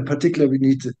step. In particular, we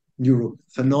need the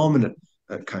neurophenomenon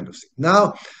kind of thing.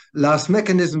 Now, last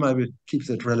mechanism, I will keep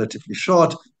that relatively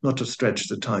short, not to stretch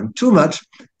the time too much,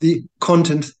 the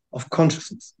content of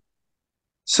consciousness.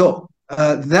 So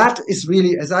that is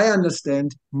really, as I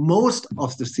understand, most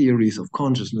of the theories of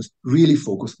consciousness really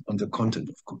focus on the content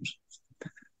of consciousness.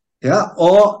 Yeah,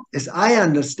 or as I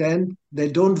understand, they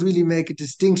don't really make a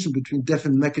distinction between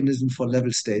different mechanisms for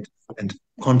level state and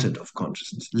content of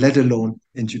consciousness, let alone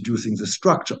introducing the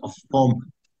structure of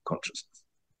form consciousness.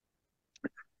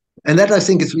 And that, I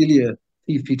think, is really a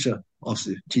key feature of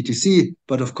the TTC,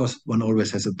 but of course, one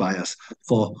always has a bias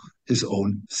for his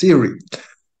own theory.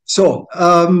 So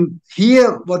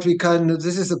here,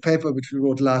 this is a paper which we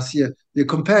wrote last year. We're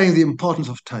comparing the importance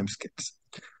of timescales.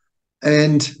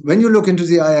 And when you look into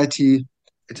the IIT,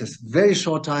 it has very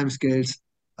short time scales,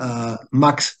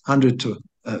 max 100 to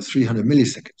 300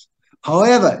 milliseconds.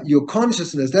 However, your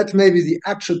consciousness, that's maybe the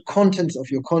actual contents of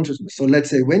your consciousness. So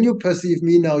let's say when you perceive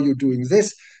me now, you're doing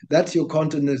this, that's your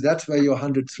consciousness, that's where your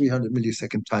 100, 300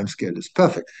 millisecond time scale is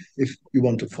perfect, if you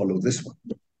want to follow this one.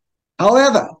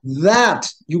 However, that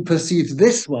you perceive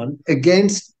this one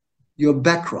against your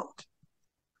background,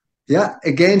 yeah,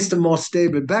 against a more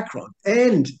stable background.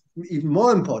 And even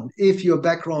more important, if your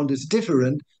background is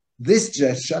different, this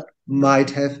gesture might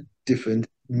have different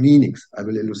meanings. I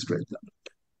will illustrate that.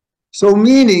 So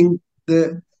meaning,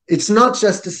 it's not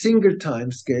just a single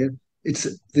time scale, it's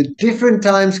the different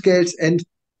time scales, and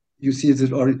you see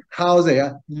it already, how they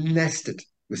are nested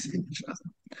within each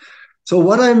other. So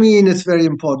what I mean is very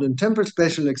important.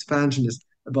 Temporal-spatial expansion is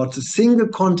about the single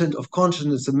content of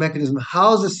consciousness, the mechanism,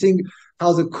 how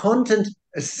the content,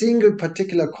 a single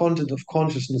particular content of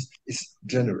consciousness is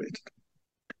generated.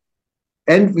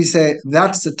 And we say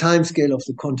that's the time scale of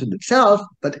the content itself,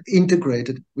 but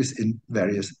integrated within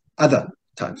various other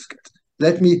time scales.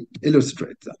 Let me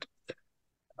illustrate that.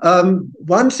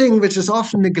 One thing which is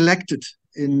often neglected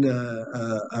in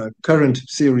a current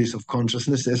series of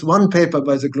consciousness, there's one paper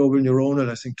by the Global Neuronal,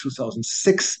 I think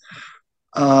 2006,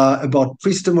 about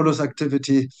pre-stimulus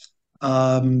activity.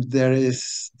 There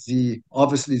is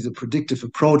obviously the predictive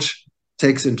approach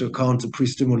takes into account the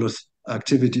pre-stimulus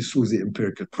activity through the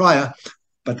empirical prior,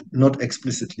 but not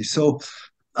explicitly so.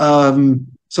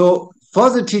 So for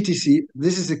the TTC,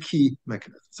 this is a key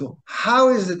mechanism. So how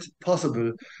is it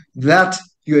possible that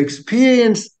you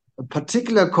experience a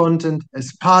particular content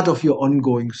as part of your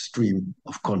ongoing stream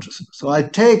of consciousness? So I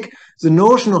take the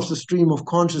notion of the stream of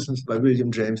consciousness by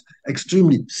William James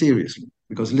extremely seriously,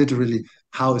 because literally,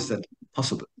 how is that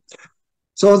possible?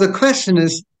 So the question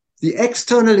is, the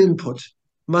external input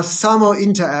must somehow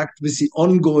interact with the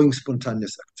ongoing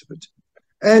spontaneous activity.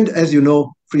 And as you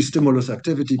know, pre-stimulus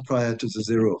activity prior to the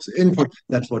zero of the input,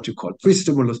 that's what you call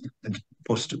pre-stimulus and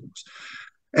post-stimulus.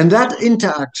 And that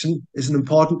interaction is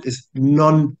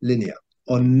non-linear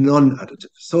or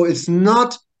non-additive. So it's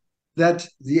not that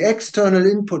the external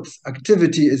input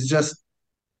activity is just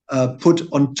put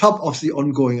on top of the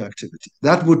ongoing activity.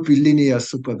 That would be linear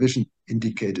supervision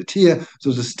indicated here.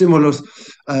 So the stimulus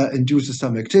induces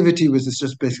some activity, which is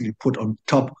just basically put on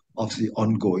top of the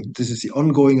ongoing. This is the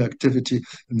ongoing activity,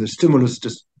 and the stimulus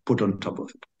just put on top of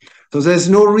it. So there's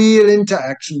no real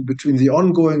interaction between the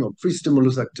ongoing or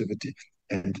pre-stimulus activity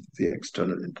and the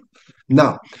external input.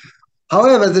 Now,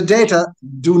 however, the data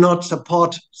do not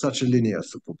support such a linear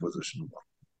superposition.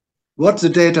 What the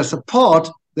data support,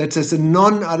 that there's a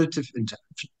non-additive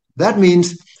interaction. That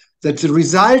means that the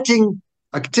resulting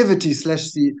activity /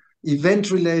 the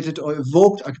event-related or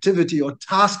evoked activity or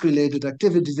task-related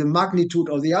activity, the magnitude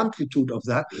or the amplitude of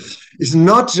that, is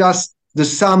not just the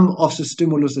sum of the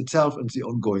stimulus itself and the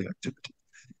ongoing activity.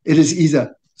 It is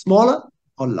either smaller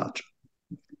or larger.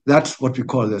 That's what we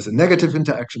call as a negative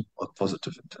interaction or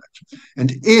positive interaction.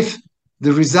 And if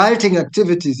the resulting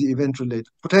activity, the event-related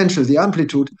potential, the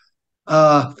amplitude,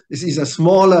 is either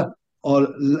smaller or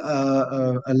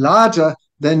larger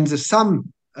than the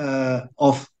sum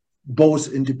of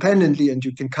both independently, and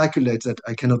you can calculate that.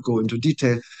 I cannot go into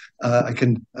detail. I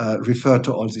can refer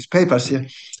to all these papers here.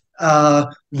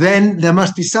 Then there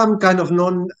must be some kind of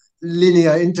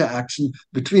non-linear interaction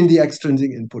between the extrinsic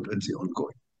input and the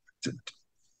ongoing activity.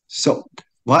 So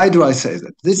why do I say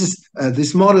that? This is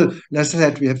this model, and as I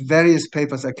said, we have various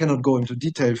papers. I cannot go into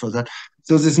detail for that.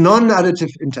 So this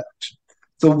non-additive interaction.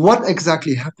 So what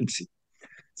exactly happens here?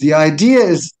 The idea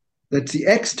is that the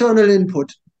external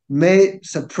input may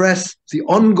suppress the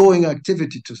ongoing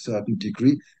activity to a certain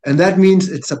degree, and that means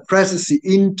it suppresses the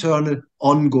internal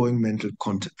ongoing mental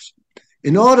content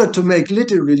in order to make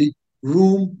literally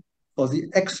room for the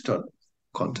external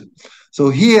content. So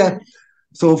here,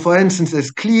 for instance,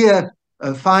 there's clear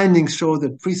findings show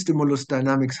that pre-stimulus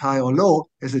dynamics, high or low,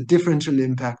 has a differential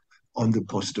impact on the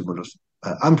post-stimulus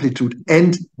amplitude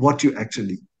and what you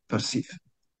actually perceive.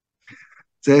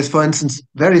 There's, for instance,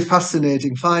 very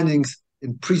fascinating findings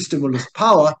in pre-stimulus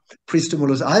power,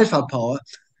 pre-stimulus alpha power,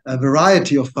 a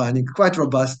variety of findings, quite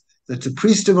robust, that the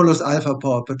pre-stimulus alpha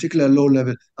power, particularly low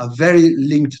level, are very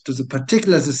linked to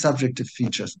the subjective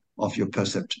features of your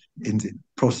perception in the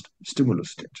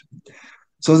post-stimulus stage.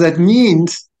 So that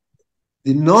means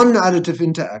the non-additive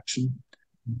interaction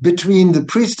between the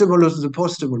pre-stimulus and the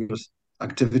post-stimulus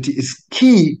activity is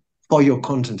key for your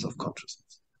contents of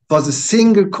consciousness, for the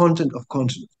single content of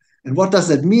consciousness. And what does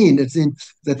that mean? It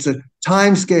means that the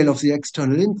time scale of the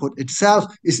external input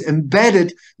itself is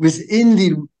embedded within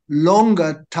the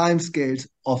longer time scales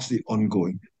of the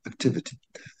ongoing activity.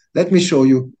 Let me show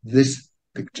you this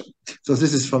picture. So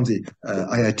this is from the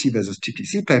IIT versus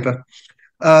TTC paper.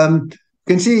 You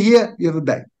can see here you have a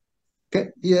bang.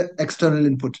 Okay, here external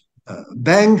input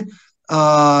bang.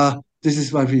 This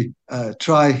is what we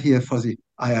try here for the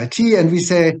IIT, and we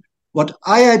say what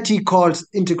IIT calls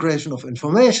integration of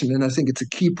information, and I think it's a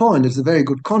key point. It's a very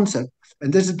good concept,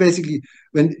 and this is basically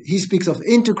when he speaks of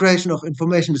integration of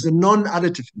information, it's a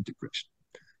non-additive integration.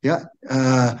 Yeah,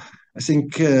 I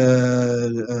think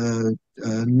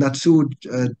Natsu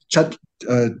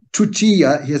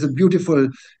Tuchiya, he has a beautiful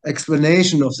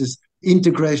explanation of this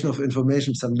integration of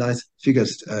information, some nice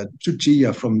figures,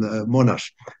 Tuchiya from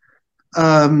Monash.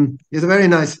 He has a very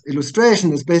nice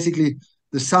illustration. It's basically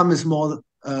the sum is more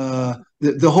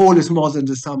the whole is more than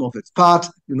the sum of its parts.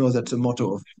 You know, that's the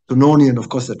motto of Tononi, and of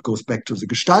course that goes back to the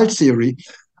Gestalt theory.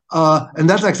 And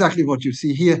that's exactly what you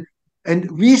see here.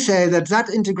 And we say that that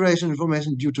integration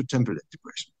information due to temporal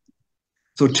integration.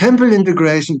 So temporal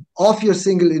integration of your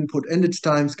single input and its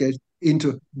timescale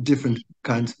into different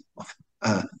kinds of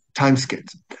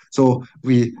timescales. So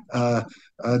we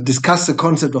discussed the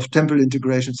concept of temporal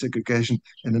integration segregation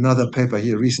in another paper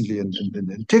here recently in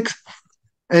TICS.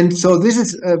 And so this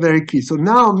is very key. So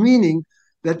now meaning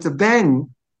that the bang,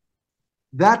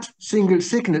 that single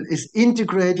signal is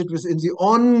integrated within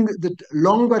the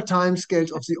longer timescales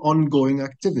of the ongoing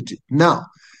activity. Now,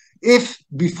 if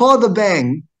before the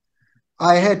bang,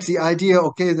 I had the idea,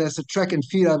 okay, there's a track and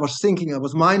field, I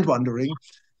was mind wandering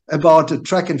about the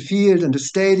track and field and the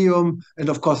stadium. And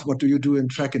of course, what do you do in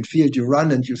track and field? You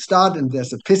run and you start and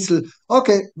there's a pistol.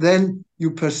 Okay, then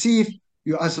you perceive,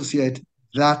 you associate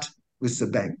that with the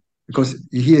bang, because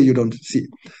here you don't see it.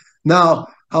 Now,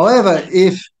 however,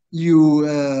 if you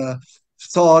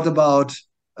thought about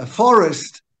a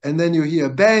forest and then you hear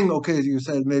bang, okay, you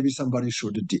said maybe somebody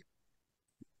shot a deer.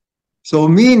 So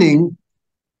meaning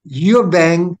your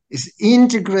bang is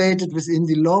integrated within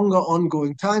the longer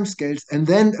ongoing timescales and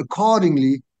then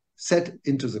accordingly set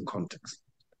into the context.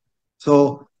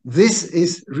 So this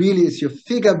is really your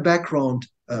figure background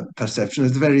perception.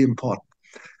 It's very important.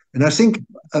 And I think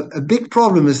a big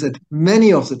problem is that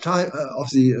many of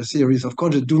the theories of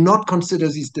consciousness do not consider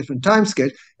these different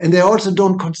timescales, and they also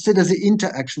don't consider the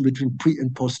interaction between pre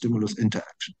and post-stimulus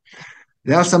interaction.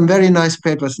 There are some very nice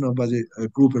papers now by the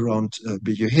group around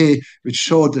Billier, which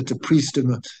showed that the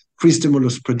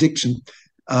pre-stimulus prediction,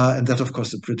 and that of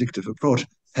course the predictive approach,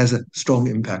 has a strong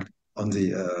impact on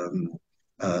the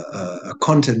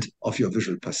content of your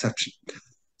visual perception.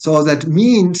 So that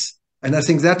means, and I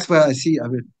think that's where I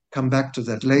will come back to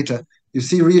that later, you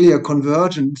see really a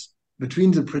convergence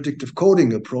between the predictive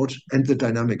coding approach and the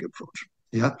dynamic approach.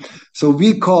 Yeah. So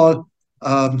we call,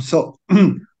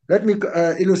 let me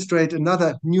illustrate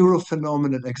another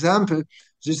neurophenomenal example.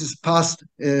 This is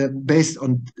based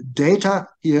on data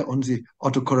here on the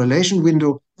autocorrelation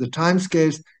window, the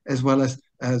timescales, as well as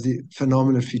the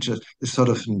phenomenal features, is sort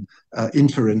of an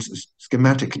inference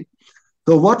schematically.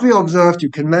 So what we observed,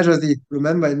 you can measure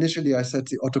remember initially I said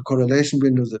the autocorrelation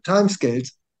window, the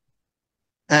timescales.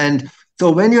 And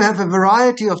so when you have a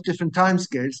variety of different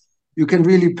timescales, you can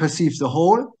really perceive the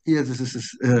whole. Here,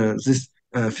 this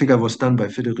figure was done by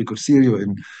Federico Cirio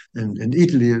in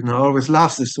Italy, and I always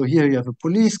love this. So here you have a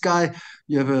police guy,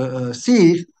 you have a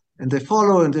thief, and they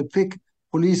follow and they pick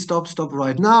police, stop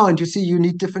right now. And you see you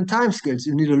need different timescales.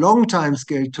 You need a long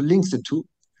timescale to link the two.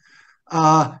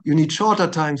 You need shorter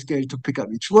timescale to pick up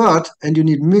each word, and you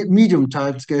need medium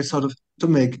timescale sort of to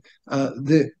make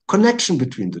the connection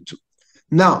between the two.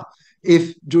 Now,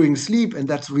 if during sleep, and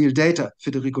that's real data,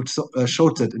 Federico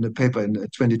showed that in a paper in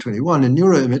 2021 in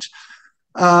Neuroimage.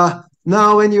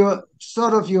 Now, when your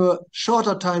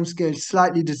shorter timescales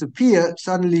slightly disappear,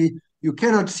 suddenly you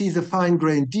cannot see the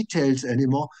fine-grained details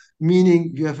anymore,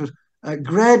 meaning you have a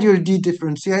gradual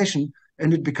de-differentiation,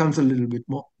 and it becomes a little bit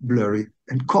more blurry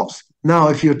and coarse. Now,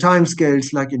 if your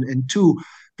timescales, like in N2,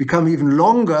 become even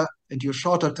longer and your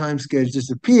shorter timescales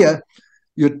disappear,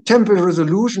 your temporal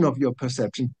resolution of your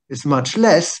perception is much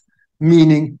less,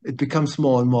 meaning it becomes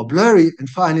more and more blurry. And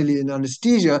finally, in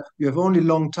anesthesia, you have only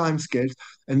long timescales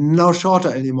and no shorter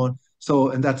anymore. So,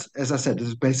 and that's, as I said, this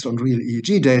is based on real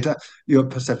EEG data, your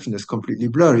perception is completely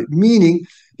blurry, meaning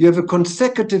you have a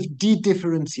consecutive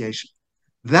de-differentiation.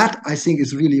 That, I think,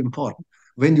 is really important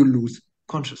when you lose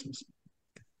consciousness.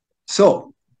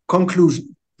 So,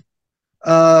 conclusion.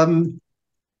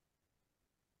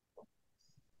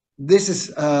 This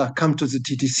is come to the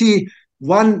TTC.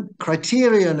 One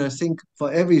criterion, I think,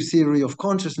 for every theory of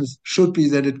consciousness should be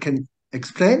that it can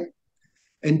explain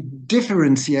and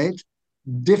differentiate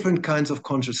different kinds of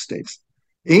conscious states,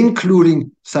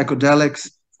 including psychedelics.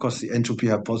 Of course, the entropy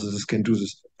hypothesis can do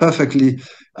this perfectly.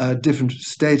 Different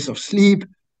states of sleep,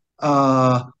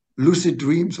 lucid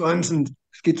dreams, for instance,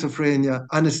 schizophrenia,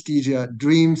 anesthesia,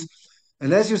 dreams.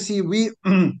 And as you see, we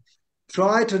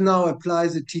try to now apply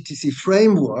the TTC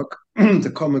framework,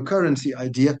 the common currency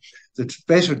idea, the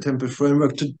spatial temporal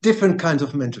framework, to different kinds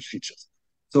of mental features.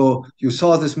 So you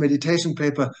saw this meditation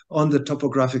paper on the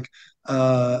topographic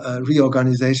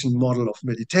reorganization model of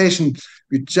meditation.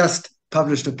 We just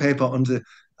published a paper on the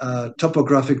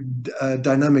topographic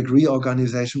dynamic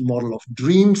reorganization model of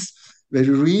dreams, where it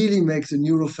really makes a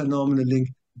neurophenomenal link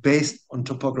based on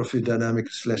topography dynamic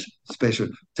 / spatial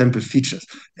temporal features.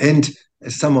 And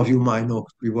as some of you might know,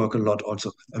 we work a lot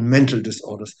also on mental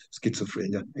disorders,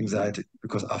 schizophrenia, anxiety,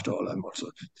 because after all, I'm also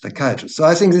a psychiatrist. So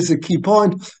I think this is a key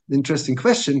point, an interesting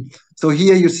question. So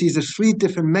here you see the 3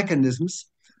 different mechanisms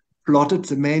plotted,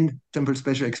 the main temporal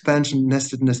spatial expansion,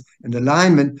 nestedness, and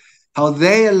alignment, how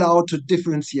they allow to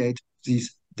differentiate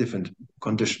these different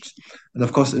conditions. And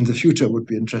of course, in the future, it would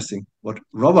be interesting what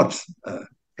robots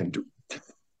can do.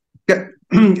 Okay.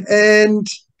 And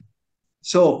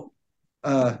so,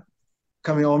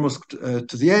 coming almost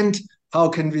to the end, how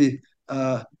can we,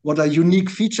 what are unique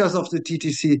features of the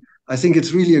TTC? I think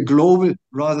it's really a global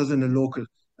rather than a local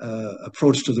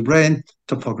approach to the brain,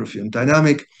 topography and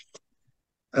dynamic.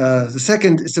 The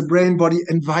second is the brain-body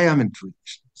environment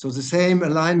relation. So the same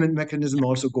alignment mechanism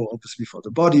also go obviously for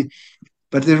the body,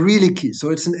 but they're really key. So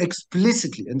it's an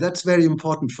explicitly, and that's very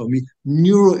important for me,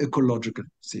 neuroecological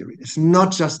theory. It's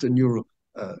not just a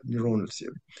neuronal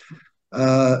theory.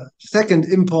 Second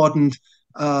important,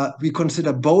 we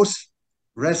consider both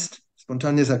rest,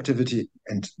 spontaneous activity,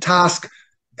 and task,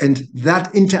 and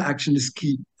that interaction is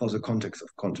key for the context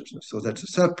of consciousness. So that's the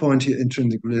third point here,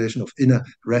 intrinsic relation of inner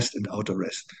rest and outer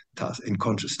rest task in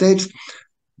conscious states.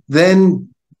 Then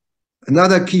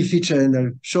another key feature, and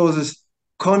I'll show this,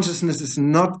 consciousness is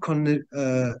not cognition.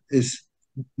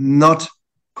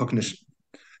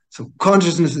 So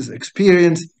consciousness is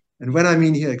experience, and when I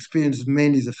mean here experience is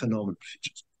mainly the phenomenal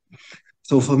features.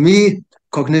 So for me,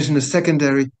 cognition is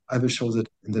secondary. I will show that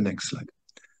in the next slide.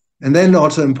 And then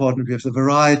also important, we have the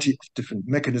variety of different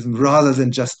mechanisms rather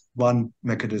than just one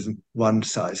mechanism, one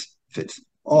size fits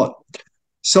all.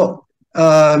 So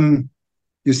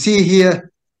you see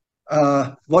here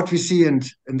what we see in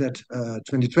that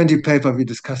 2020 paper, we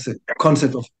discussed the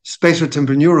concept of spatial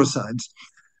temporal neuroscience,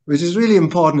 which is really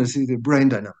important to see the brain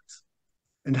dynamics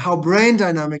and how brain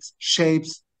dynamics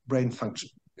shapes brain function.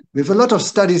 We have a lot of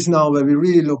studies now where we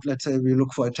really look, let's say we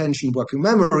look for attention, working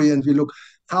memory, and we look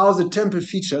how the temporal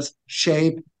features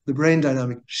shape the brain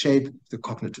dynamic, shape the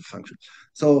cognitive function.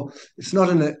 So it's not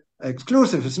an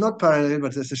exclusive, it's not parallel,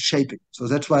 but there's a shaping. So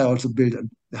that's why I also build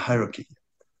the hierarchy.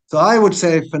 So I would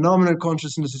say phenomenal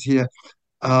consciousness is here.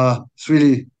 It's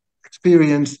really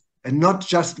experience, and not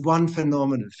just one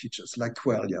phenomenal features like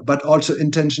qualia, but also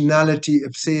intentionality,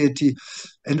 ipseity,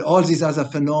 and all these other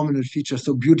phenomenal features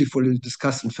so beautifully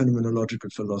discussed in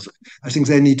phenomenological philosophy. I think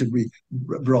they need to be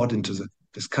brought into the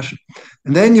discussion.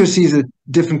 And then you see the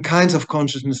different kinds of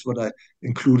consciousness, what I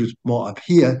included more up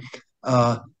here,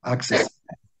 access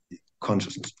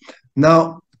consciousness.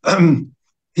 Now,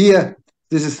 here,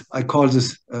 this is, I call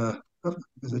this,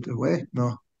 is it away?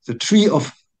 No, the tree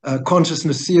of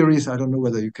consciousness series. I don't know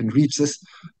whether you can read this,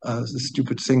 this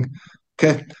stupid thing.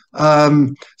 Okay,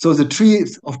 so the tree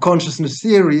of consciousness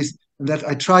theories, that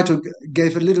I try to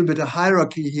give a little bit of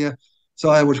hierarchy here. So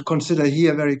I would consider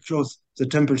here very close the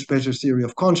temporal spatial theory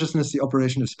of consciousness, the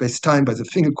operation of space-time by the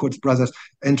Finkelkreuz brothers,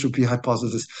 entropy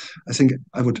hypothesis. I think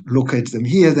I would locate them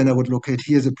here. Then I would locate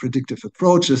here the predictive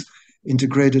approaches,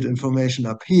 integrated information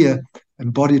up here,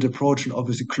 embodied approach, and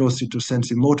obviously closely to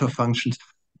sensory-motor functions.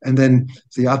 And then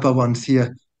the upper ones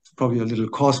here, probably a little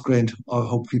coarse-grained. I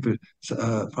hope people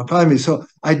prepare me. So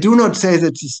I do not say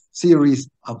that these theories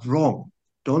are wrong.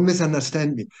 Don't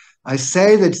misunderstand me. I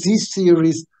say that these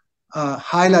theories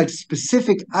highlight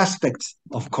specific aspects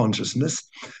of consciousness,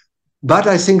 but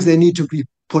I think they need to be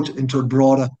put into a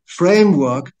broader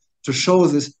framework to show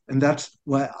this, and that's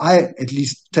why I, at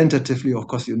least tentatively, of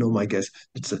course, you know my guess,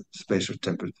 it's a spatial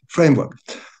temporal framework.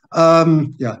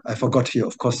 Yeah, I forgot here,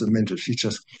 of course, the mental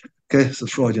features. Okay, it's a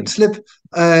Freudian slip.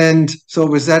 And so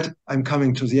with that, I'm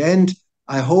coming to the end.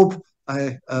 I hope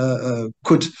I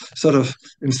could sort of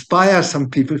inspire some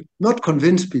people, not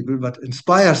convince people, but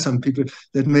inspire some people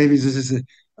that maybe this is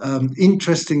an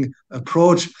interesting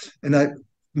approach. And I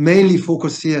mainly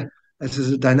focus here, as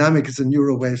is a dynamic, it's a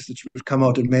neurowaves, which will come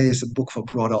out in May, is a book for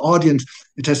broader audience.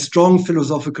 It has strong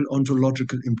philosophical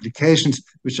ontological implications,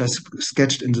 which I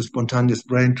sketched in the Spontaneous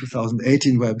Brain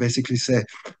 2018, where I basically say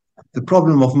the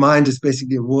problem of mind is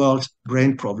basically a world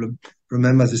brain problem.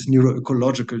 Remember this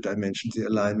neuroecological dimension, the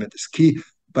alignment is key,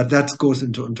 but that goes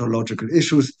into ontological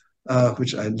issues,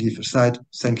 which I leave aside.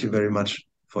 Thank you very much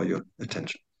for your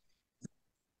attention.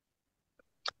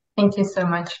 Thank you so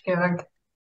much, Georg.